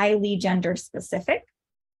highly gender-specific.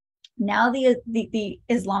 Now the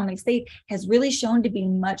Islamic State has really shown to be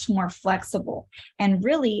much more flexible, and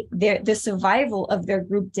really the survival of their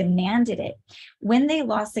group demanded it. When they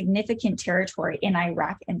lost significant territory in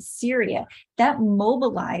Iraq and Syria, that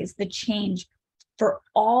mobilized the change for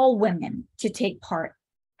all women to take part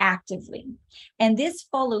actively. And this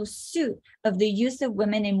follows suit of the use of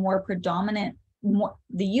women in more predominant,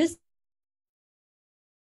 the use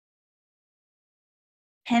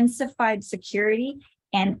intensified security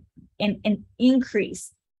and an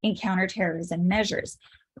increase in counterterrorism measures.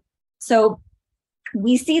 So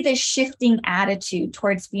we see this shifting attitude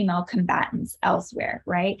towards female combatants elsewhere,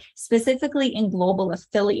 right? Specifically in global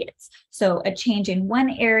affiliates. So a change in one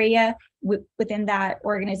area within that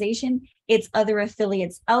organization, its other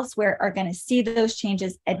affiliates elsewhere are going to see those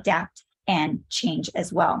changes, adapt, and change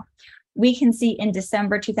as well. We can see in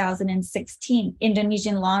December 2016,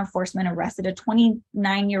 Indonesian law enforcement arrested a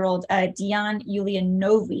 29-year-old Dian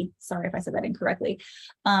Yulianovi. Sorry if I said that incorrectly.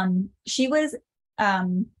 She was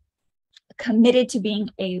committed to being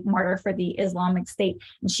a martyr for the Islamic State.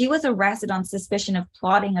 And she was arrested on suspicion of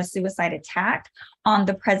plotting a suicide attack on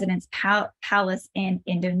the president's palace in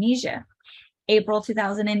Indonesia. April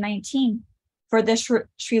 2019, for the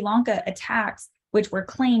Sri Lanka attacks, which were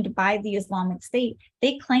claimed by the Islamic State,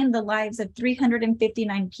 they claimed the lives of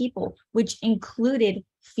 359 people, which included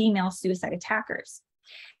female suicide attackers.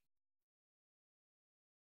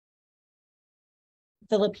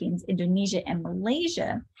 Philippines, Indonesia, and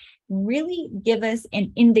Malaysia really give us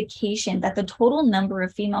an indication that the total number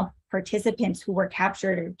of female participants who were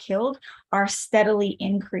captured or killed are steadily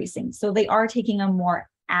increasing. So they are taking a more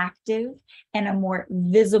active and a more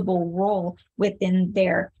visible role within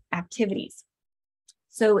their activities.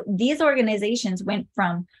 So these organizations went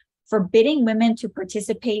from forbidding women to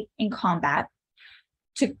participate in combat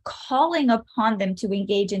to calling upon them to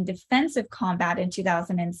engage in defensive combat in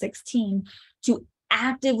 2016 to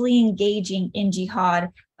actively engaging in jihad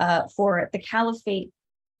for the caliphate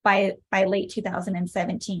by late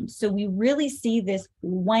 2017. So we really see this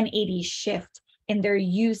 180 shift in their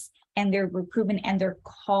use and their recruitment and their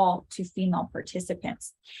call to female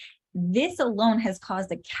participants. This alone has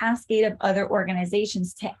caused a cascade of other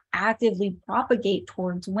organizations to actively propagate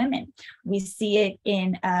towards women. We see it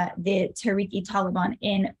in the Tehreek-e-Taliban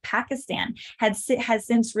in Pakistan, has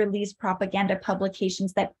since released propaganda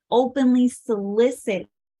publications that openly solicit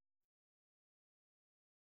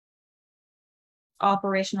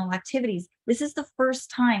operational activities. This is the first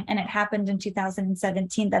time, and it happened in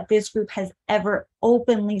 2017, that this group has ever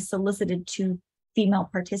openly solicited to female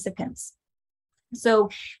participants. So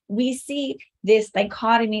we see this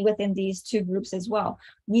dichotomy within these two groups as well.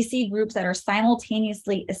 We see groups that are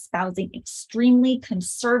simultaneously espousing extremely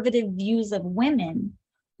conservative views of women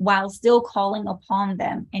while still calling upon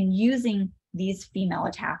them and using these female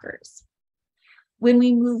attackers. When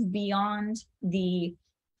we move beyond the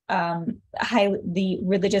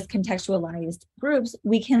religious contextualized groups,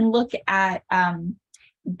 we can look at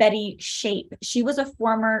Betty Shape. She was a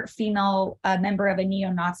former female member of a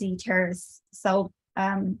neo-Nazi terrorist cell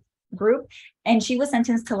group, and she was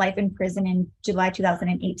sentenced to life in prison in July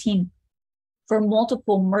 2018 for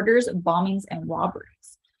multiple murders, bombings, and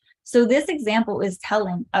robberies. So this example is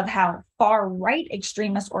telling of how far-right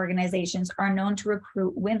extremist organizations are known to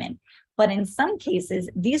recruit women, but in some cases,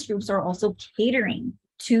 these groups are also catering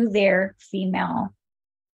to their female.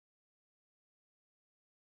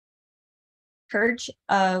 Church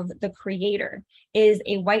of the Creator is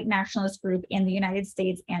a white nationalist group in the United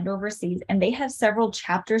States and overseas, and they have several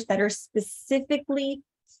chapters that are specifically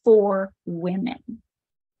for women.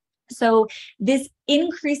 So this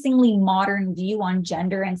increasingly modern view on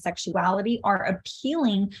gender and sexuality are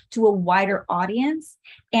appealing to a wider audience,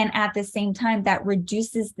 and at the same time that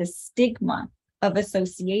reduces the stigma of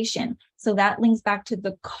association. So that links back to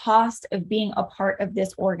the cost of being a part of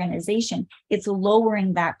this organization. It's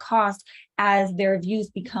lowering that cost as their views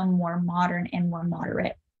become more modern and more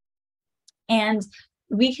moderate. And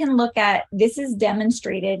we can look at, this is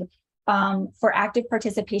demonstrated for active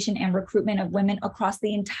participation and recruitment of women across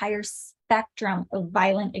the entire spectrum of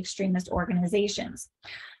violent extremist organizations.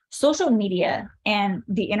 Social media and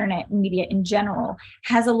the internet media in general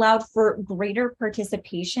has allowed for greater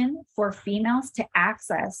participation for females to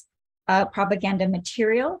access propaganda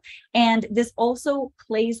material. And this also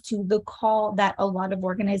plays to the call that a lot of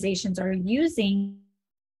organizations are using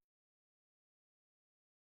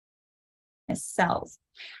cells.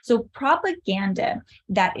 So propaganda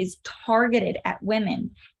that is targeted at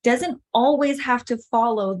women doesn't always have to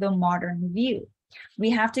follow the modern view. We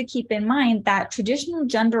have to keep in mind that traditional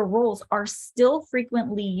gender roles are still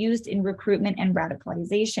frequently used in recruitment and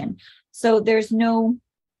radicalization. So there's no,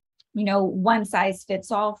 one size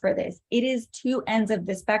fits all for this. It is two ends of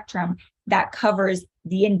the spectrum that covers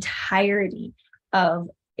the entirety of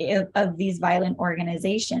these violent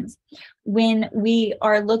organizations. When we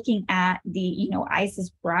are looking at the,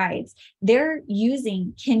 ISIS brides, they're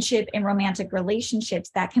using kinship and romantic relationships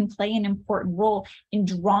that can play an important role in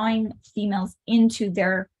drawing females into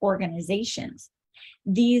their organizations.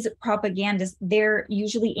 These propagandists, they're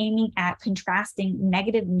usually aiming at contrasting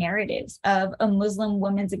negative narratives of a Muslim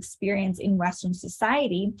woman's experience in Western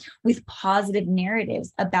society with positive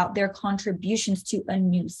narratives about their contributions to a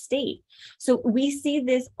new state. So we see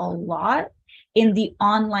this a lot in the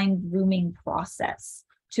online grooming process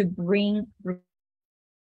to bring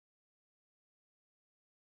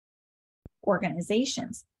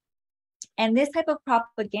organizations. And this type of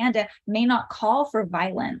propaganda may not call for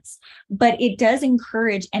violence, but it does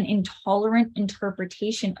encourage an intolerant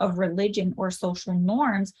interpretation of religion or social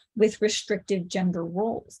norms with restrictive gender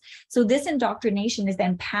roles. So this indoctrination is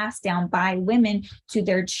then passed down by women to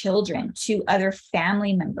their children, to other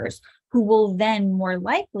family members, who will then more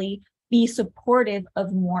likely be supportive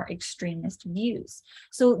of more extremist views.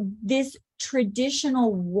 So this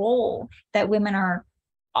traditional role that women are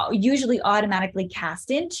usually automatically cast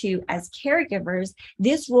into as caregivers,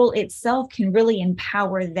 this role itself can really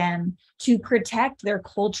empower them to protect their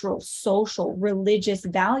cultural, social, religious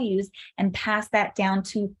values and pass that down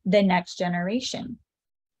to the next generation.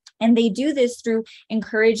 And they do this through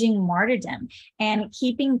encouraging martyrdom and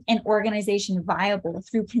keeping an organization viable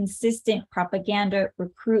through consistent propaganda,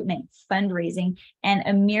 recruitment, fundraising, and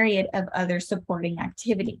a myriad of other supporting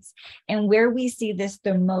activities. And where we see this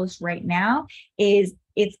the most right now is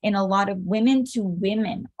it's in a lot of women to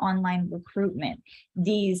women online recruitment,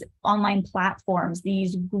 these online platforms,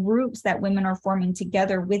 these groups that women are forming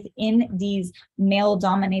together within these male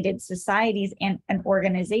dominated societies and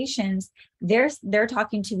organizations. They're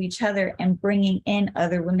talking to each other and bringing in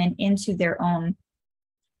other women into their own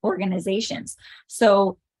organizations.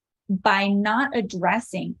 So by not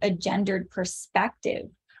addressing a gendered perspective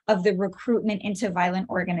of the recruitment into violent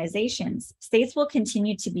organizations, states will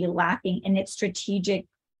continue to be lacking in its strategies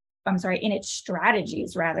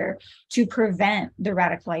to prevent the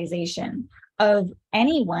radicalization of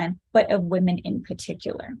anyone, but of women in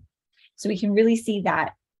particular. So we can really see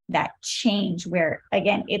that change where,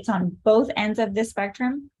 again, it's on both ends of the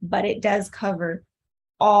spectrum, but it does cover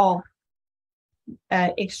all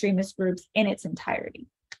extremist groups in its entirety.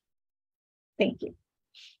 Thank you.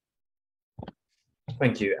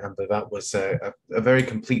 Thank you, Amber. That was a very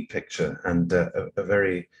complete picture and a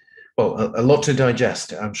very Well, a lot to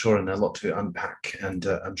digest, I'm sure, and a lot to unpack, and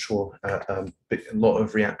I'm sure a lot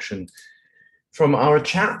of reaction from our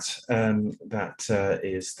chat that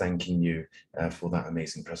is thanking you for that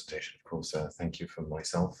amazing presentation. Of course, thank you from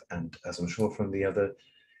myself, and as I'm sure from the other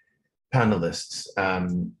panelists.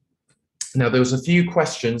 Now, there was a few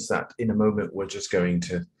questions that in a moment we're just going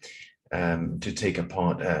to take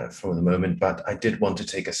apart for the moment, but I did want to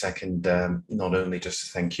take a second, not only just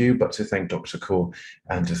to thank you, but to thank Dr. Kaur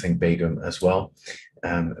and to thank Begum as well.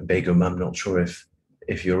 Begum, I'm not sure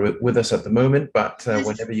if you're with us at the moment, but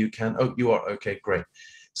whenever you can. Oh, you are. Okay, great.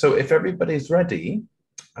 So if everybody's ready,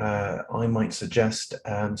 I might suggest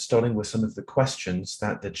starting with some of the questions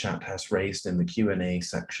that the chat has raised in the Q&A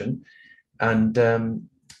section. And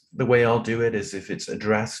the way I'll do it is if it's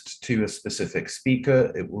addressed to a specific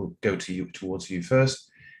speaker, it will go to you, towards you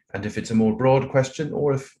first. And if it's a more broad question,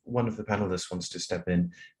 or if one of the panelists wants to step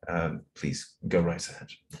in, please go right ahead.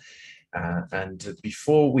 And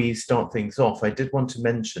before we start things off, I did want to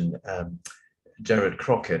mention Jared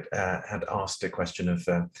Crockett had asked a question of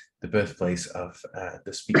the birthplace of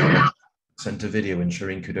the speaker, sent a video in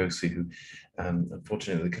Shireen Qudosi, who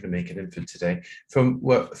unfortunately couldn't make it in for today. From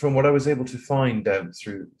what I was able to find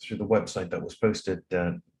through the website that was posted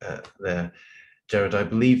there, Jared, I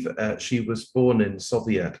believe she was born in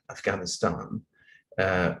Soviet Afghanistan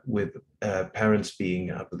with parents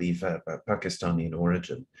being, I believe, Pakistani in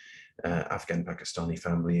origin. Afghan Pakistani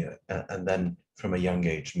family, and then from a young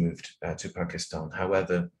age moved to Pakistan.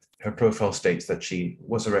 However, her profile states that she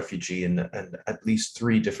was a refugee in at least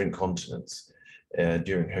 3 different continents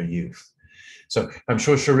during her youth. So I'm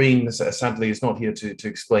sure Shireen sadly is not here to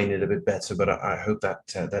explain it a bit better, but I hope that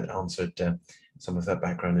that answered some of that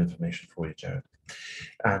background information for you, Jared.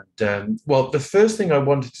 And well, the first thing I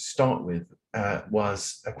wanted to start with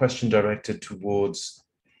was a question directed towards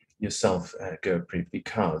yourself, Gurpreet,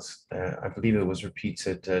 because I believe it was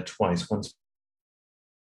repeated twice. Once,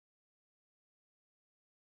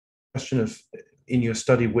 question of, in your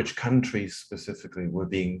study, which countries specifically were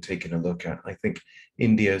being taken a look at? I think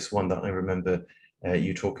India is one that I remember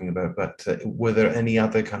you talking about, but were there any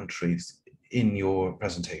other countries in your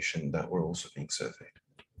presentation that were also being surveyed?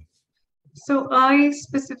 So I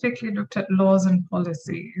specifically looked at laws and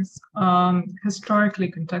policies,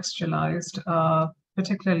 historically contextualized,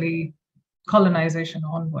 particularly colonization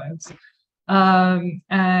onwards,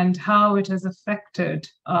 and how it has affected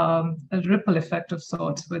a ripple effect of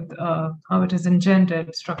sorts with how it has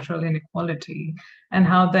engendered structural inequality, and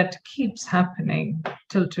how that keeps happening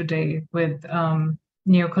till today with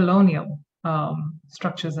neocolonial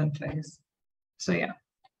structures in place. So yeah.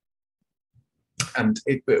 And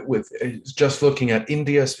it's just looking at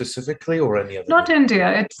India specifically, or any other? Not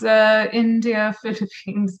India. It's India,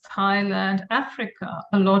 Philippines, Thailand, Africa.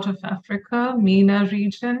 A lot of Africa, MENA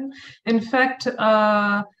region. In fact,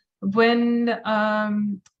 when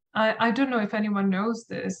I don't know if anyone knows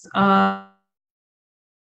this.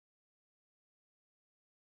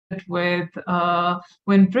 With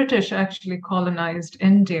when British actually colonized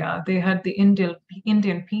India, they had the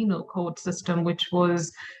Indian penal code system, which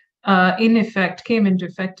was in effect, came into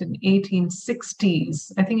effect in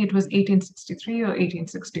 1860s. I think it was 1863 or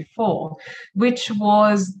 1864, which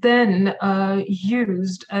was then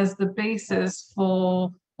used as the basis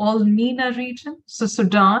for all MENA region. So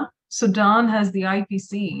Sudan has the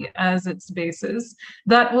IPC as its basis.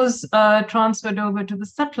 That was transferred over to the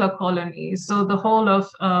settler colonies. So the whole of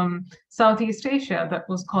Southeast Asia that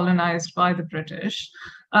was colonized by the British.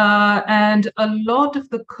 And a lot of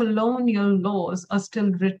the colonial laws are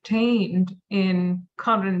still retained in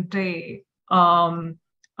current day, the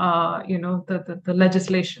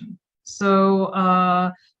legislation. So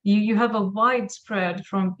you have a widespread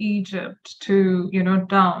from Egypt to,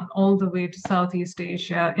 down all the way to Southeast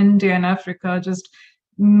Asia, India and Africa, just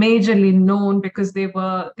majorly known because they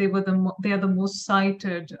are the most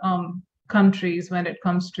cited countries when it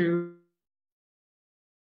comes to.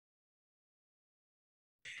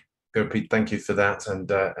 Gurpreet, thank you for that, and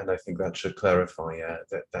I think that should clarify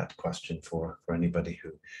that question for anybody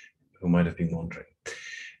who might have been wondering.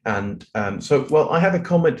 And so, well, I have a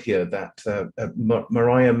comment here that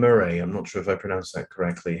Mariah Murray, I'm not sure if I pronounced that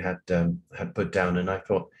correctly, had put down, and I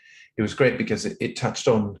thought it was great because it touches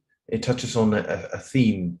on a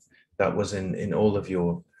theme that was in all of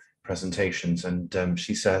your presentations. And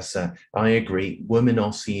she says, I agree, women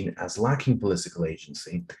are seen as lacking political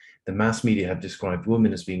agency. The mass media have described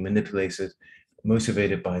women as being manipulated,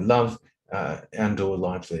 motivated by love, and or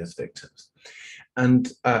largely as victims.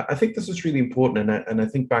 And I think this is really important. And I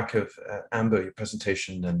think back of Amber, your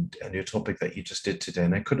presentation and your topic that you just did today,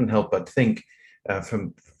 and I couldn't help but think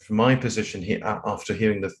from my position here, after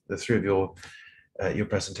hearing the three of your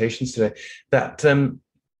presentations today, that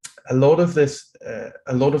a lot of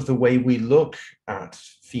the way we look at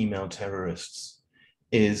female terrorists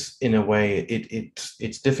is, in a way,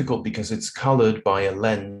 it's difficult because it's colored by a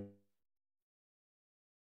lens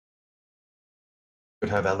that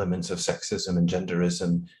have elements of sexism and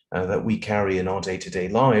genderism that we carry in our day-to-day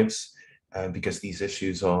lives, because these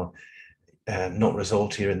issues are not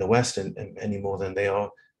resolved here in the West any more than they are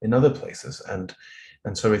in other places. And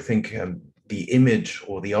so I think the image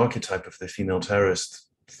or the archetype of the female terrorist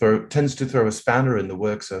tends to throw a spanner in the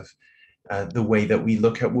works of the way that we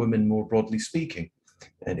look at women more broadly speaking.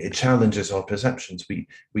 And it challenges our perceptions.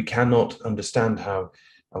 We cannot understand how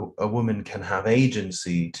a woman can have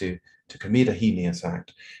agency to commit a heinous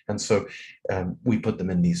act. And so we put them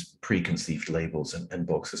in these preconceived labels and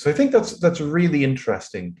boxes. So I think that's a really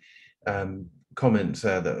interesting comment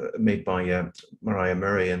that made by Mariah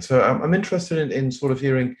Murray. And so I'm interested in sort of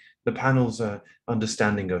hearing the panel's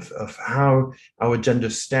understanding of how our gender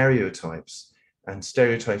stereotypes and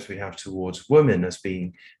stereotypes we have towards women as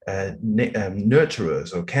being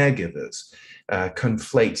nurturers or caregivers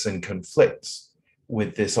conflates and conflicts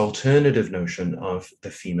with this alternative notion of the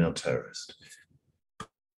female terrorist.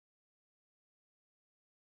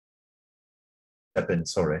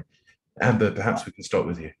 Sorry, Amber, perhaps we can start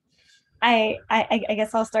with you. I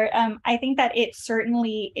guess I'll start. I think that it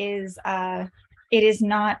certainly is. It is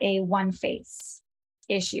not a one face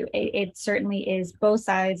issue. It certainly is both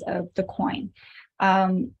sides of the coin,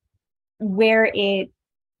 where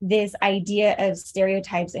this idea of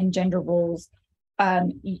stereotypes and gender roles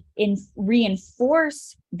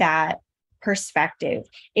reinforce that perspective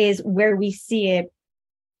is where we see it.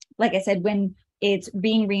 Like I said, when it's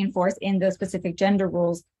being reinforced in those specific gender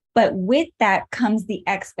roles. But with that comes the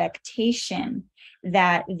expectation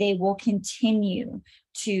that they will continue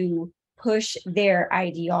to push their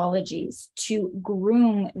ideologies, to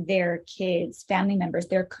groom their kids, family members,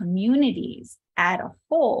 their communities as a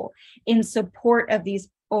whole in support of these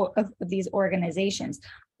organizations,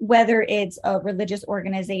 whether it's a religious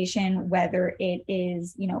organization, whether it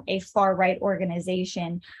is, a far-right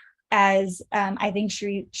organization. As I think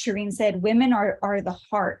Shireen said, women are the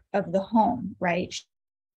heart of the home, right?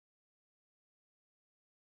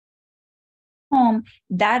 Home,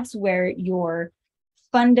 that's where your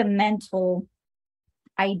fundamental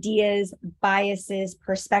ideas, biases,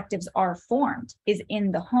 perspectives are formed, is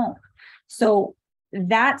in the home. So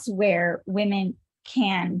that's where women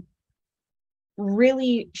can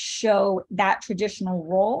really show that traditional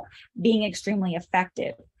role being extremely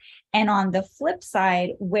effective. And on the flip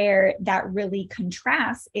side, where that really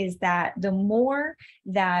contrasts is that the more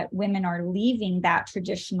that women are leaving that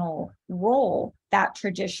traditional role, that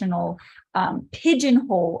traditional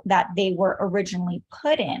pigeonhole that they were originally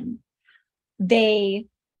put in, they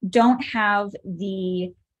don't have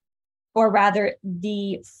the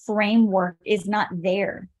framework is not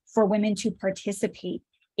there for women to participate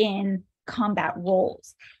in combat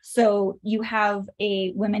roles. So you have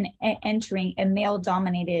a women entering a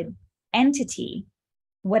male-dominated entity,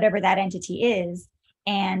 whatever that entity is,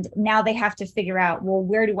 and now they have to figure out, well,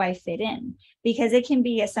 where do I fit in? Because it can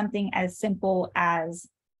be something as simple as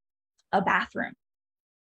a bathroom.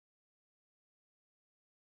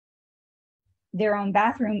 Their own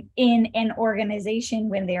bathroom in an organization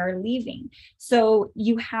when they are leaving. So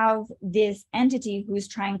you have this entity who's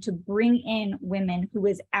trying to bring in women who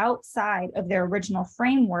is outside of their original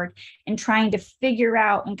framework and trying to figure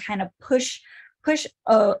out and kind of push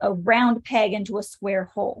a round peg into a square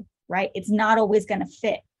hole, right? It's not always going to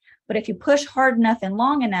fit. But if you push hard enough and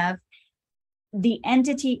long enough, the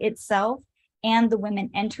entity itself and the women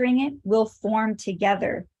entering it will form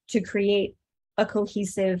together to create a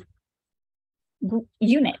cohesive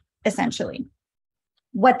unit, essentially.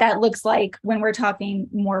 What that looks like when we're talking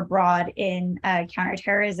more broad in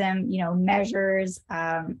counterterrorism, measures,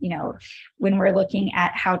 when we're looking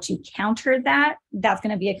at how to counter that, that's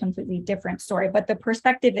going to be a completely different story. But the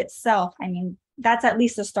perspective itself, that's at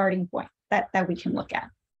least a starting point that we can look at.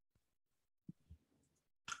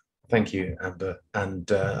 Thank you, Amber. And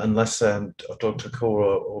unless Dr.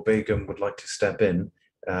 Kaur or Begum would like to step in,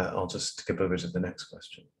 I'll just skip over to the next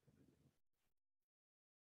question.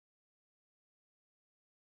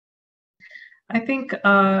 I think,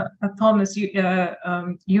 Thomas,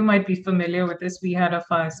 you might be familiar with this. We had a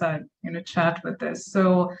fireside chat with this.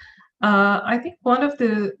 So I think one of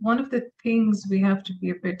the things we have to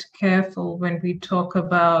be a bit careful when we talk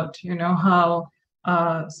about, how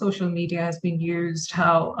social media has been used,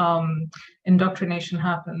 how indoctrination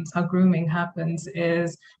happens, how grooming happens,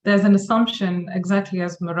 is there's an assumption, exactly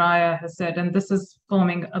as Mariah has said, and this is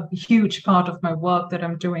forming a huge part of my work that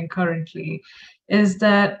I'm doing currently, is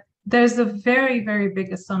that there's a very, very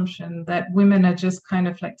big assumption that women are just kind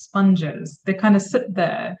of like sponges. They kind of sit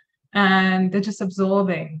there and they're just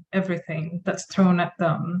absorbing everything that's thrown at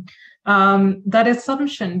them. That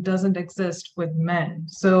assumption doesn't exist with men.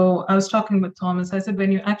 So I was talking with Thomas, I said,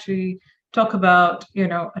 when you actually talk about,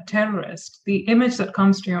 a terrorist, the image that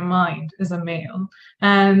comes to your mind is a male,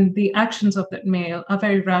 and the actions of that male are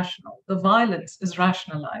very rational. The violence is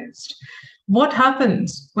rationalized. What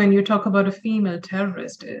happens when you talk about a female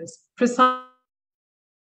terrorist is precisely.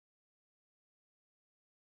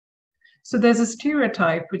 So there's a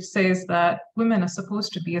stereotype which says that women are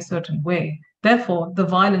supposed to be a certain way. Therefore, the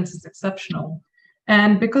violence is exceptional.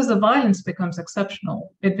 And because the violence becomes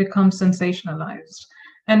exceptional, it becomes sensationalized.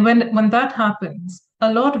 And when that happens,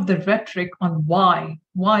 a lot of the rhetoric on why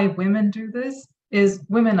women do this is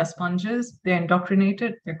women are sponges, they're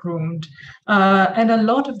indoctrinated, they're groomed. And a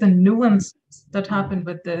lot of the nuances that happen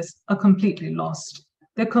with this are completely lost.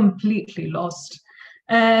 They're completely lost.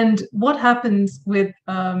 And what happens with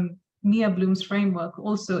Mia Bloom's framework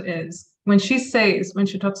also is when she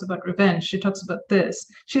talks about revenge, she talks about this,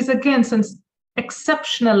 she's again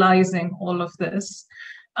exceptionalizing all of this.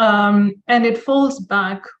 And it falls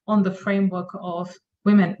back on the framework of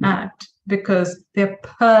women act because they're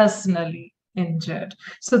personally injured.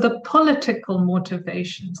 So the political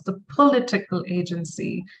motivations, the political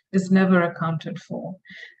agency is never accounted for.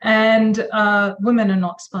 And women are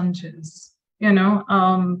not sponges,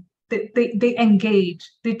 They engage,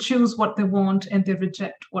 they choose what they want, and they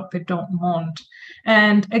reject what they don't want.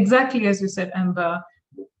 And exactly as you said, Amber,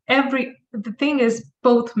 the thing is,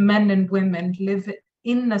 both men and women live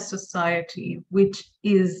in a society which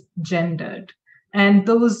is gendered. And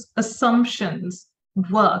those assumptions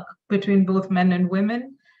work between both men and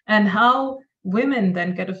women, and how women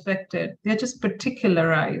then get affected, they're just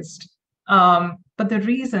particularized. But the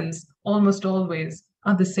reasons almost always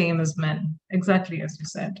are the same as men, exactly as you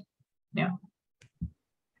said. Yeah.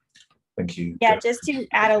 Thank you. Yeah, just to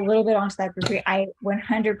add a little bit onto that, Gurpreet, I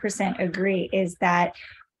 100% agree, is that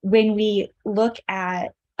when we look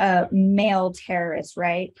at a male terrorist,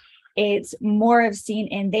 right, it's more of seen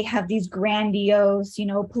in they have these grandiose,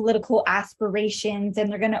 political aspirations,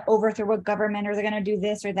 and they're going to overthrow a government, or they're going to do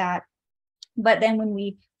this or that. But then when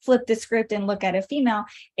we flip the script and look at a female,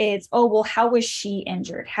 it's, oh, well, how was she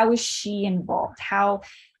injured? How was she involved? How,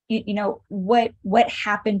 what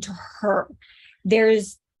happened to her?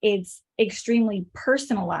 It's extremely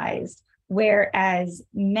personalized, whereas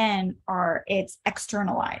men it's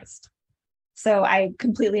externalized. So I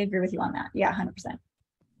completely agree with you on that. Yeah, 100%.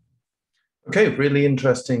 Okay, really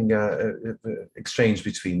interesting exchange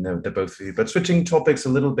between the both of you. But switching topics a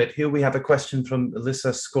little bit, here we have a question from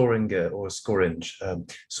Alyssa Scoringer, or Scoringe.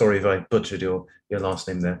 Sorry if I butchered your last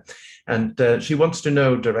name there. And she wants to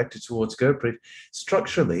know, directed towards Gurpreet,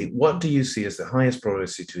 structurally, what do you see as the highest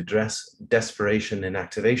priority to address desperation in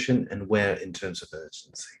activation, and where in terms of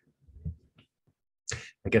urgency?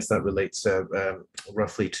 I guess that relates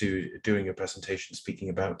roughly to doing your presentation, speaking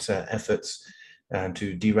about efforts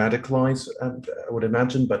to de-radicalize, I would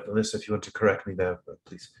imagine. But Alyssa, if you want to correct me there,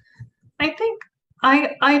 please. I think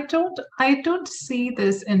I don't see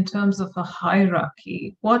this in terms of a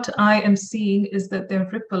hierarchy. What I am seeing is that there are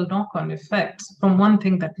ripple knock-on effects from one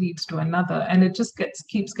thing that leads to another, and it just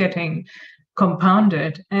keeps getting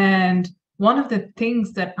compounded. And one of the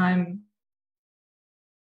things that I'm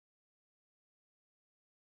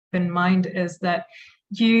in mind is that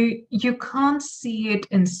you can't see it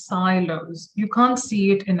in silos. You can't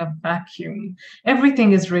see it in a vacuum.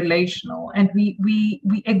 Everything is relational, and we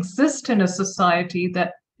exist in a society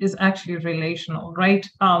that is actually relational, right?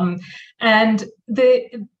 And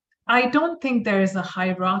I don't think there is a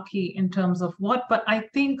hierarchy in terms of what, but I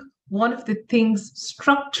think one of the things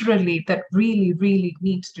structurally that really, really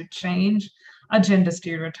needs to change are gender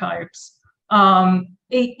stereotypes.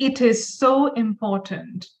 It is so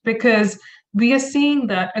important because we are seeing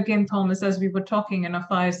that, again, Thomas, as we were talking in a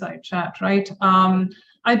fireside chat, right?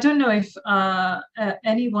 I don't know if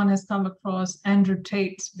anyone has come across Andrew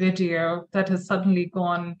Tate's video that has suddenly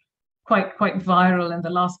gone quite viral in the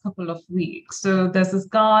last couple of weeks. So there's this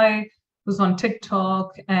guy who's on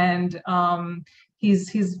TikTok, and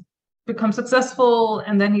he's become successful,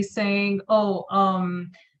 and then he's saying,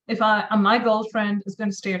 if my girlfriend is going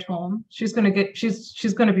to stay at home, she's going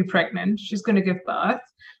to be pregnant, she's going to give birth.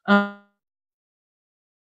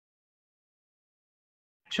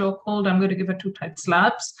 chokehold, I'm going to give her 2 tight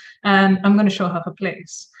slaps, and I'm going to show her her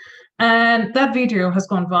place. And that video has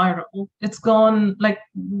gone viral. It's gone, like,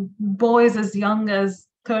 boys as young as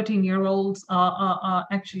 13-year-olds are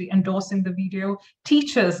actually endorsing the video.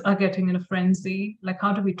 Teachers are getting in a frenzy. Like,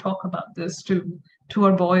 how do we talk about this to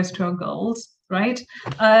our boys, to our girls, right?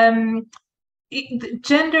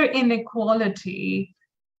 Gender inequality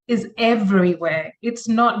is everywhere. It's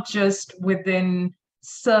not just within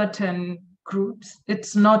certain groups.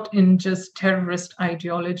 It's not in just terrorist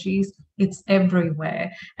ideologies. It's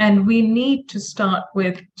everywhere. And we need to start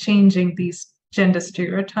with changing these gender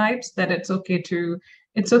stereotypes, that it's okay to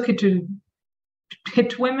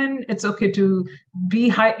hit women. It's okay to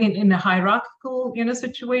be in a hierarchical,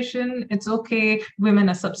 situation. It's okay. Women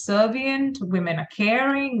are subservient. Women are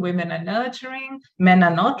caring. Women are nurturing. Men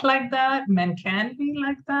are not like that. Men can be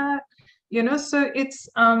like that. So it's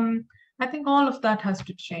I think all of that has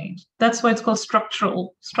to change. That's why it's called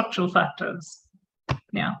structural factors.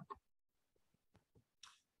 Yeah.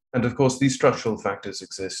 And of course, these structural factors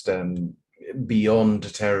exist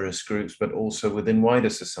beyond terrorist groups, but also within wider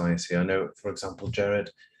society. I know, for example,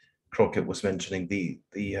 Jared Crockett was mentioning the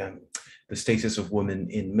status of women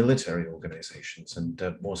in military organizations, and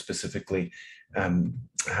more specifically,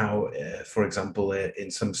 how, for example, in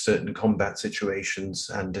some certain combat situations,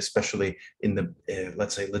 and especially in the,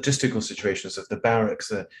 let's say, logistical situations of the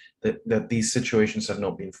barracks, that these situations have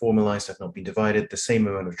not been formalized, have not been divided, the same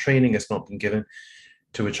amount of training has not been given.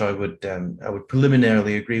 To which I would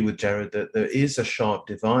preliminarily agree with Jared that there is a sharp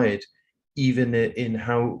divide even in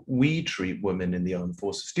how we treat women in the armed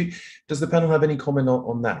forces. Does the panel have any comment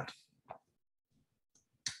on that?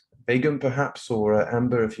 Begum, perhaps, or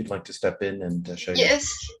Amber, if you'd like to step in and show.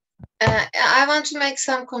 Yes, I want to make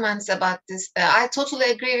some comments about this. I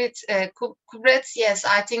totally agree with Gurpreet. Yes,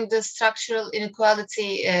 I think the structural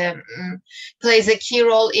inequality plays a key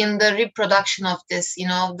role in the reproduction of this,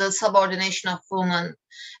 the subordination of women.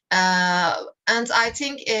 And I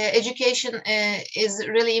think education is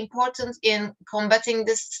really important in combating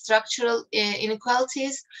this structural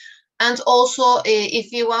inequalities. And also,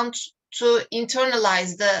 if you want to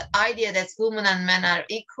internalize the idea that women and men are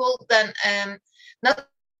equal, then not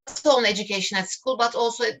only education at school, but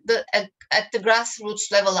also at the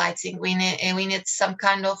grassroots level, I think we need some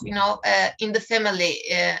kind of, in the family,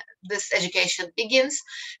 this education begins.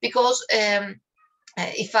 Because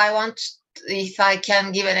if I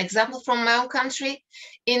can give an example from my own country,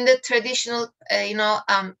 in the traditional,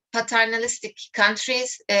 paternalistic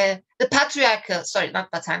countries, the patriarchal, sorry,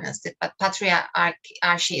 not paternalistic, but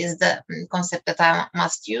patriarchy is the concept that I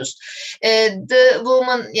must use. The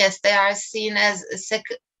women, yes, they are seen as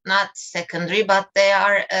not secondary, but they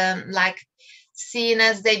are seen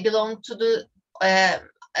as they belong to the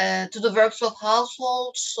works of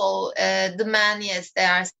household. So the man, yes, they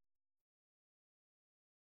are.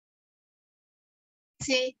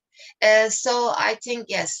 So I think,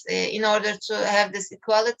 yes, in order to have this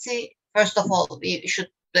equality, first of all, we should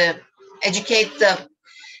educate the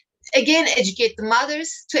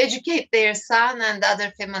mothers to educate their son and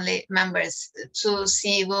other family members to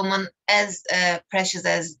see women as precious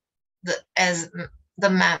as the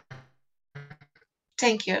man.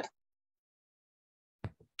 Thank you.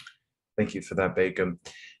 Thank you for that, Begum.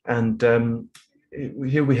 And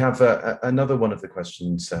here we have another one of the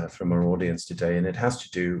questions from our audience today, and it has to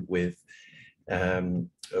do with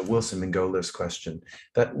Wilson Mingola's question,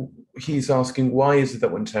 that he's asking, why is it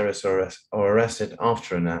that when terrorists are arrested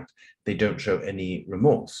after an act, they don't show any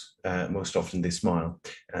remorse? Most often they smile.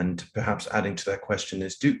 And perhaps adding to that question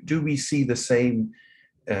is, do we see the same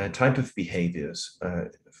type of behaviors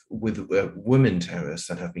with women terrorists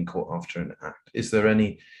that have been caught after an act? Is there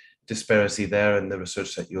any disparity there in the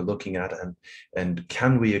research that you're looking at, and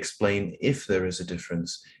can we explain if there is a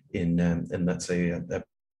difference in let's say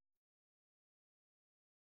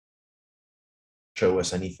show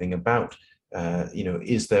us anything about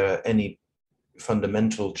is there any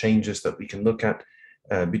fundamental changes that we can look at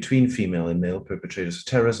between female and male perpetrators of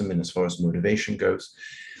terrorism, and as far as motivation goes?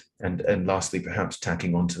 And lastly, perhaps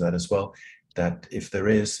tacking onto that as well, that if there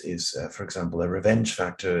is for example, a revenge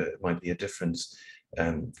factor, it might be a difference.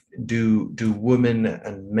 Do women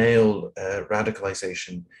and male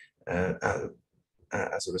radicalization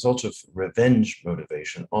as a result of revenge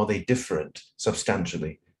motivation, are they different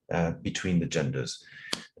substantially between the genders?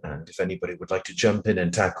 And if anybody would like to jump in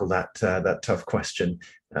and tackle that tough question,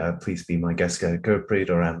 please be my guest, Gurpreet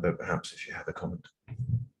or Amber, perhaps, if you have a comment.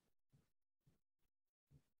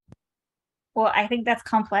 Well, I think that's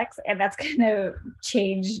complex, and that's going to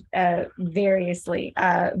change variously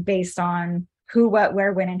based on who, what,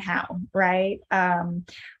 where, when, and how, right?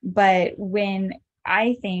 But when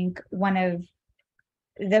I think one of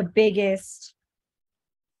the biggest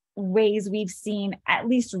ways we've seen, at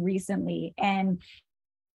least recently, and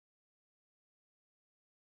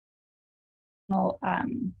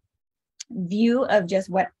view of just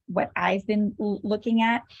what I've been looking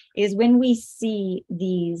at is when we see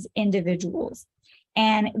these individuals,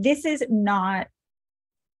 and this is not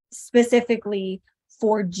specifically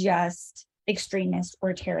for just extremists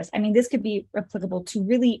or terrorists. I mean, this could be applicable to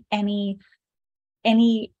really any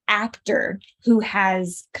actor who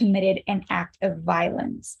has committed an act of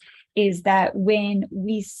violence, is that when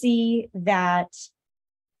we see that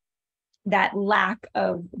lack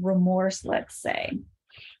of remorse, let's say,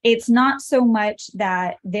 it's not so much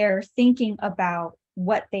that they're thinking about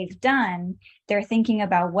what they've done, they're thinking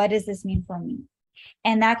about, what does this mean for me?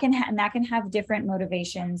 And that can have different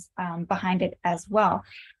motivations behind it as well.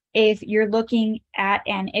 If you're looking at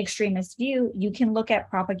an extremist view, you can look at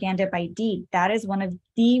propaganda by deed. That is one of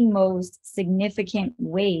the most significant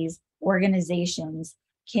ways organizations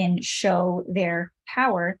can show their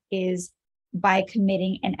power, is by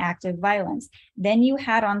committing an act of violence. Then you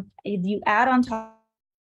add on top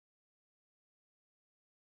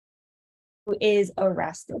who is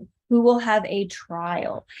arrested, who will have a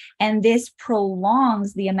trial. And this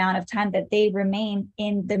prolongs the amount of time that they remain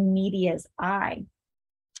in the media's eye.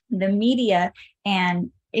 The media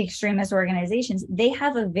and extremist organizations, they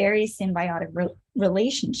have a very symbiotic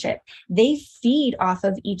relationship. They feed off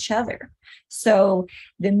of each other. So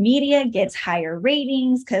the media gets higher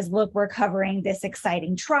ratings because, look, we're covering this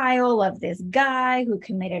exciting trial of this guy who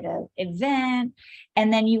committed an event.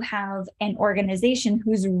 And then you have an organization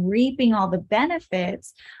who's reaping all the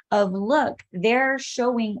benefits of, look, they're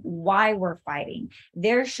showing why we're fighting.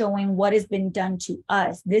 They're showing what has been done to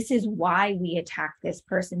us. This is why we attack this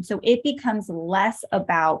person. So it becomes less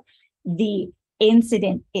about the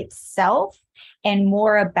incident itself and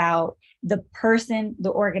more about the person,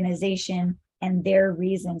 the organization, and their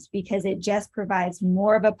reasons, because it just provides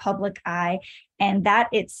more of a public eye. And that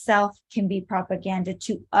itself can be propaganda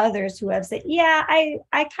to others who have said, yeah,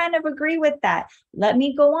 I kind of agree with that. Let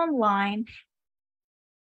me go online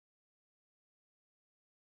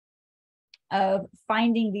of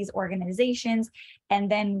finding these organizations.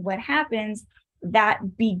 And then what happens, that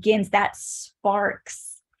sparks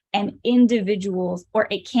an individual's, or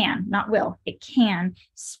it can, not will, it can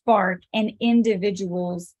spark an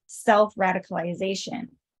individual's self-radicalization,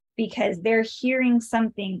 because they're hearing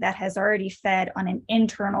something that has already fed on an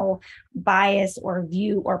internal bias or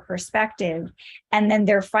view or perspective. And then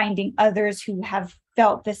they're finding others who have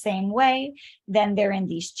felt the same way. Then they're in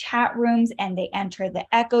these chat rooms and they enter the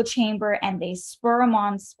echo chamber and they spur them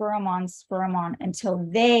on until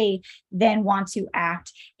they then want to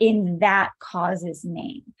act in that cause's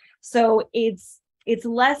name. So it's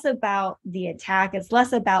less about the attack, it's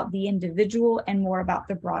less about the individual and more about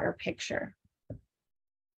the broader picture,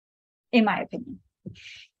 in my opinion.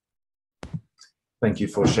 Thank you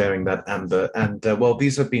for sharing that, Amber. And well,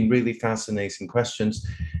 these have been really fascinating questions.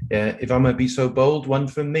 If I might be so bold, one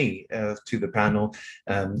from me to the panel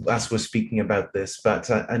as we're speaking about this, but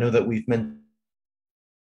I know that we've mentioned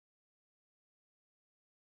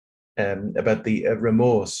about the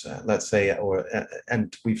remorse, let's say,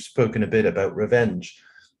 and we've spoken a bit about revenge,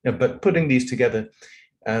 but putting these together,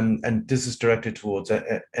 and this is directed towards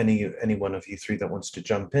any one of you three that wants to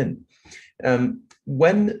jump in.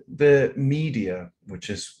 When the media, which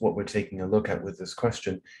is what we're taking a look at with this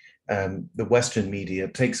question, the Western media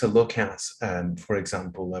takes a look at, for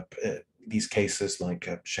example, these cases like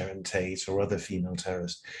Sharon Tate or other female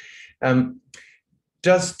terrorists,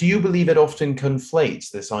 do you believe it often conflates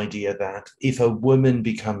this idea that if a woman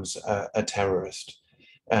becomes a terrorist,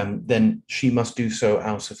 then she must do so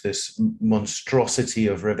out of this monstrosity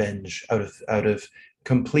of revenge, out of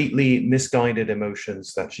completely misguided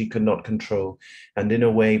emotions that she could not control, and in a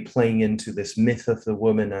way playing into this myth of the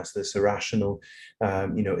woman as this irrational,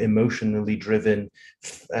 emotionally driven,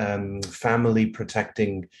 family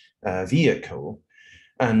protecting vehicle,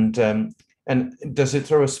 and does it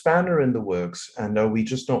throw a spanner in the works? And are we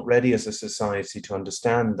just not ready as a society to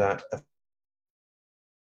understand that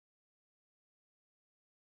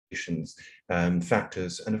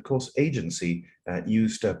factors, and of course agency,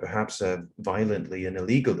 used perhaps violently and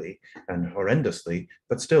illegally and horrendously,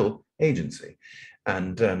 but still agency?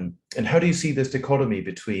 And how do you see this dichotomy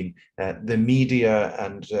between the media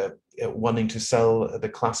and wanting to sell the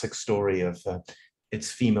classic story of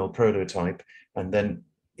its female prototype, and then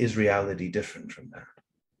is reality different from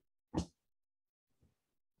that?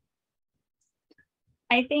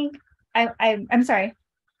 I think I'm sorry,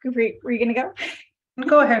 Gurpreet, were you gonna go?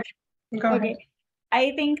 Go ahead. Go ahead.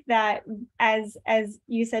 I think that as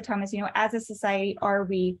you said, Thomas, as a society, are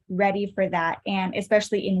we ready for that? And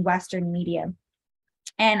especially in Western media.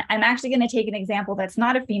 And I'm actually going to take an example that's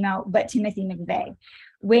not a female, but Timothy McVeigh.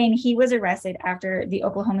 When he was arrested after the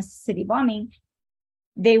Oklahoma City bombing,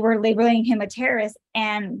 they were labeling him a terrorist,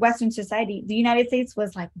 and Western society, the United States,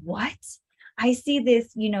 was like, what? I see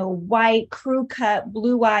this, white, crew cut,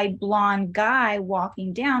 blue-eyed, blonde guy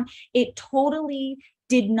walking down. It totally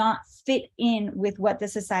did not fit in with what the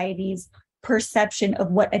society's perception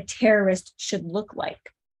of what a terrorist should look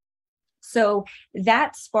like. So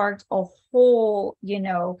that sparked a whole,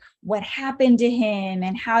 what happened to him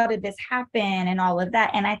and how did this happen and all of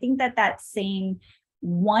that. And I think that same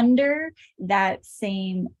wonder, that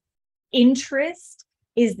same interest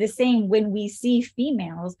is the same when we see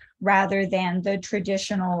females rather than the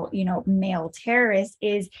traditional, male terrorist.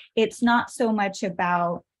 It's not so much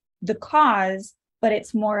about the cause, but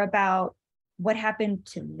it's more about what happened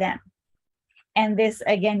to them. And this,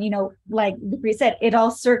 again, like Gurpreet said, it all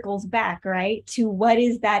circles back, right, to what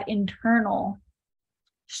is that internal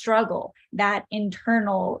struggle, that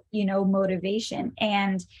internal, motivation.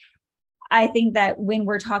 And I think that when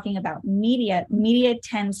we're talking about media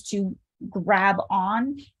tends to grab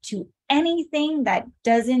on to anything that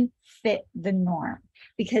doesn't fit the norm,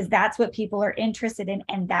 because that's what people are interested in,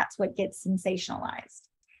 and that's what gets sensationalized.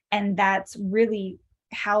 And that's really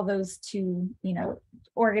how those two,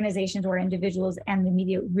 organizations or individuals and the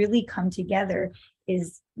media really come together,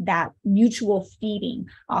 is that mutual feeding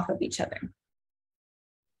off of each other.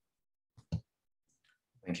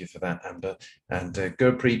 Thank you for that, Amber. And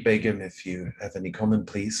Gurpreet, Begum, if you have any comment,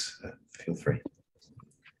 please feel free.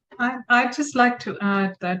 I'd just like to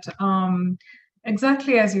add that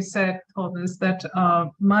exactly as you said, Thomas, that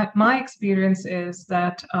my experience is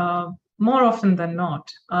that more often than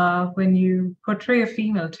not, when you portray a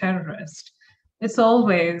female terrorist, it's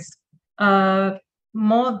always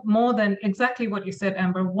more than exactly what you said,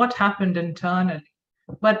 Amber, what happened internally.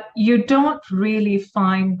 But you don't really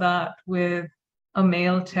find that with a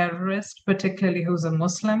male terrorist, particularly who's a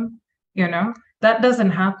Muslim, that doesn't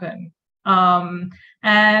happen.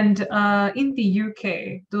 And in the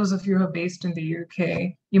UK, those of you who are based in the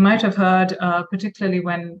UK, you might have heard, particularly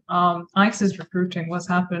when ISIS recruiting was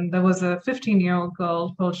happened, there was a 15-year-old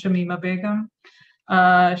girl called Shamima Begum.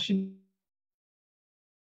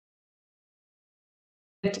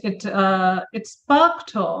 It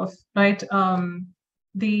sparked off, right,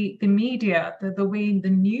 the media, the way the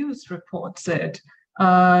news reports it.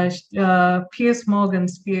 Piers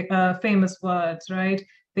Morgan's famous words, right?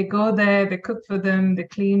 They go there, they cook for them, they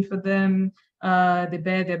clean for them, they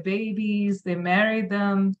bear their babies, they marry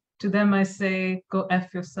them. To them, I say, go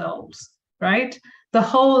F yourselves, right? The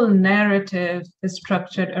whole narrative is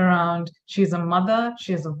structured around she's a mother,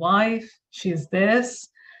 she's a wife, she's this.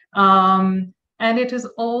 And it is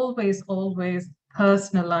always, always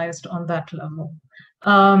personalized on that level.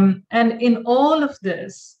 And in all of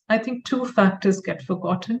this, I think two factors get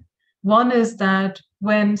forgotten. One is that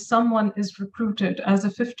when someone is recruited as a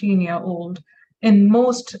 15-year-old, in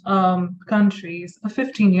most countries, a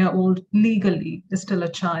 15-year-old legally is still a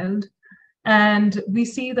child. And we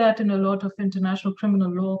see that in a lot of international criminal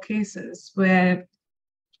law cases where,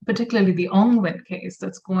 particularly the Ongwen case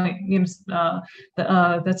that's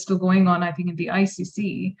that's still going on, I think, in the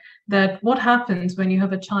ICC, that what happens when you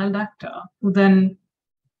have a child actor who then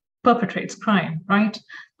perpetrates crime, right?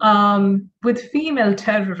 With female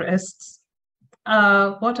terrorists,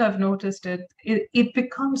 what I've noticed, it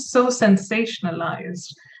becomes so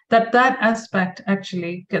sensationalized that aspect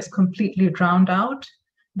actually gets completely drowned out,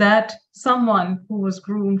 that someone who was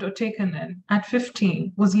groomed or taken in at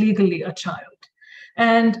 15 was legally a child.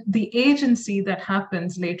 And the agency that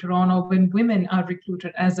happens later on, or when women are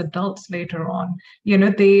recruited as adults later on,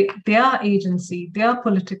 their agency, their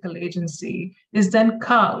political agency is then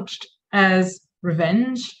couched as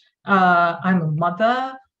revenge. I'm a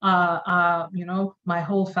mother. My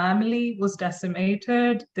whole family was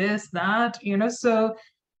decimated, this, that, so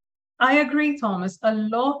I agree, Thomas, a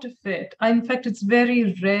lot of it, in fact, it's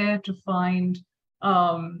very rare to find,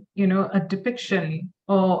 a depiction,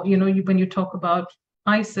 or, when you talk about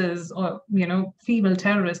ISIS or, female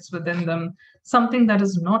terrorists within them, something that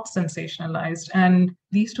is not sensationalized. And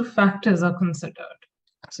these two factors are considered.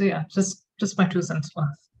 So yeah, just my 2 cents worth.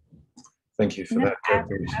 Thank you for that.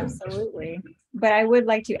 Absolutely. But I would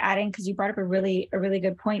like to add in, because you brought up a really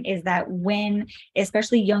good point, is that when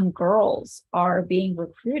especially young girls are being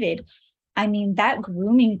recruited, I mean, that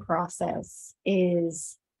grooming process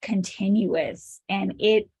is continuous, and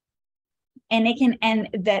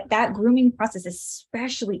that grooming process,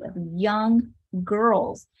 especially of young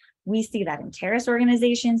girls, We see that in terrorist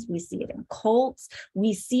organizations, we see it in cults,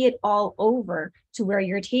 we see it all over, to where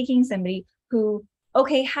you're taking somebody who,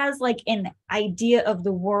 okay, has like an idea of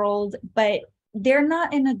the world, but they're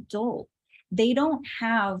not an adult. They don't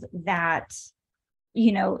have that,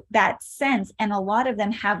 you know, that sense. And a lot of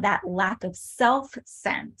them have that lack of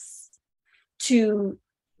self-sense to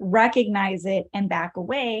recognize it and back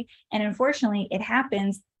away. And unfortunately, it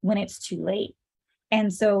happens when it's too late.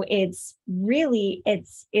 And so it's really,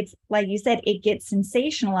 it's like you said, it gets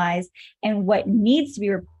sensationalized, and what needs to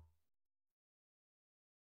be over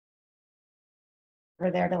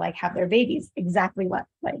there to like have their babies, exactly what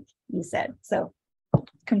like you said. So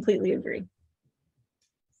completely agree.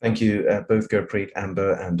 Thank you, both Gurpreet,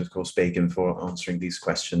 Amber, and of course Begum, for answering these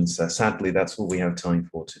questions. Sadly, that's all we have time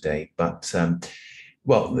for today. But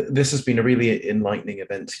well, this has been a really enlightening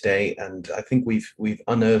event today, and I think we've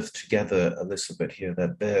unearthed together a little bit here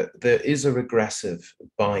that there is a regressive,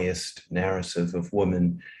 biased narrative of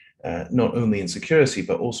women, not only in security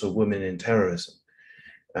but also women in terrorism.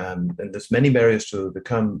 And there's many barriers to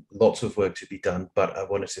overcome, lots of work to be done. But I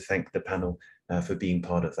wanted to thank the panel for being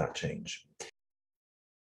part of that change.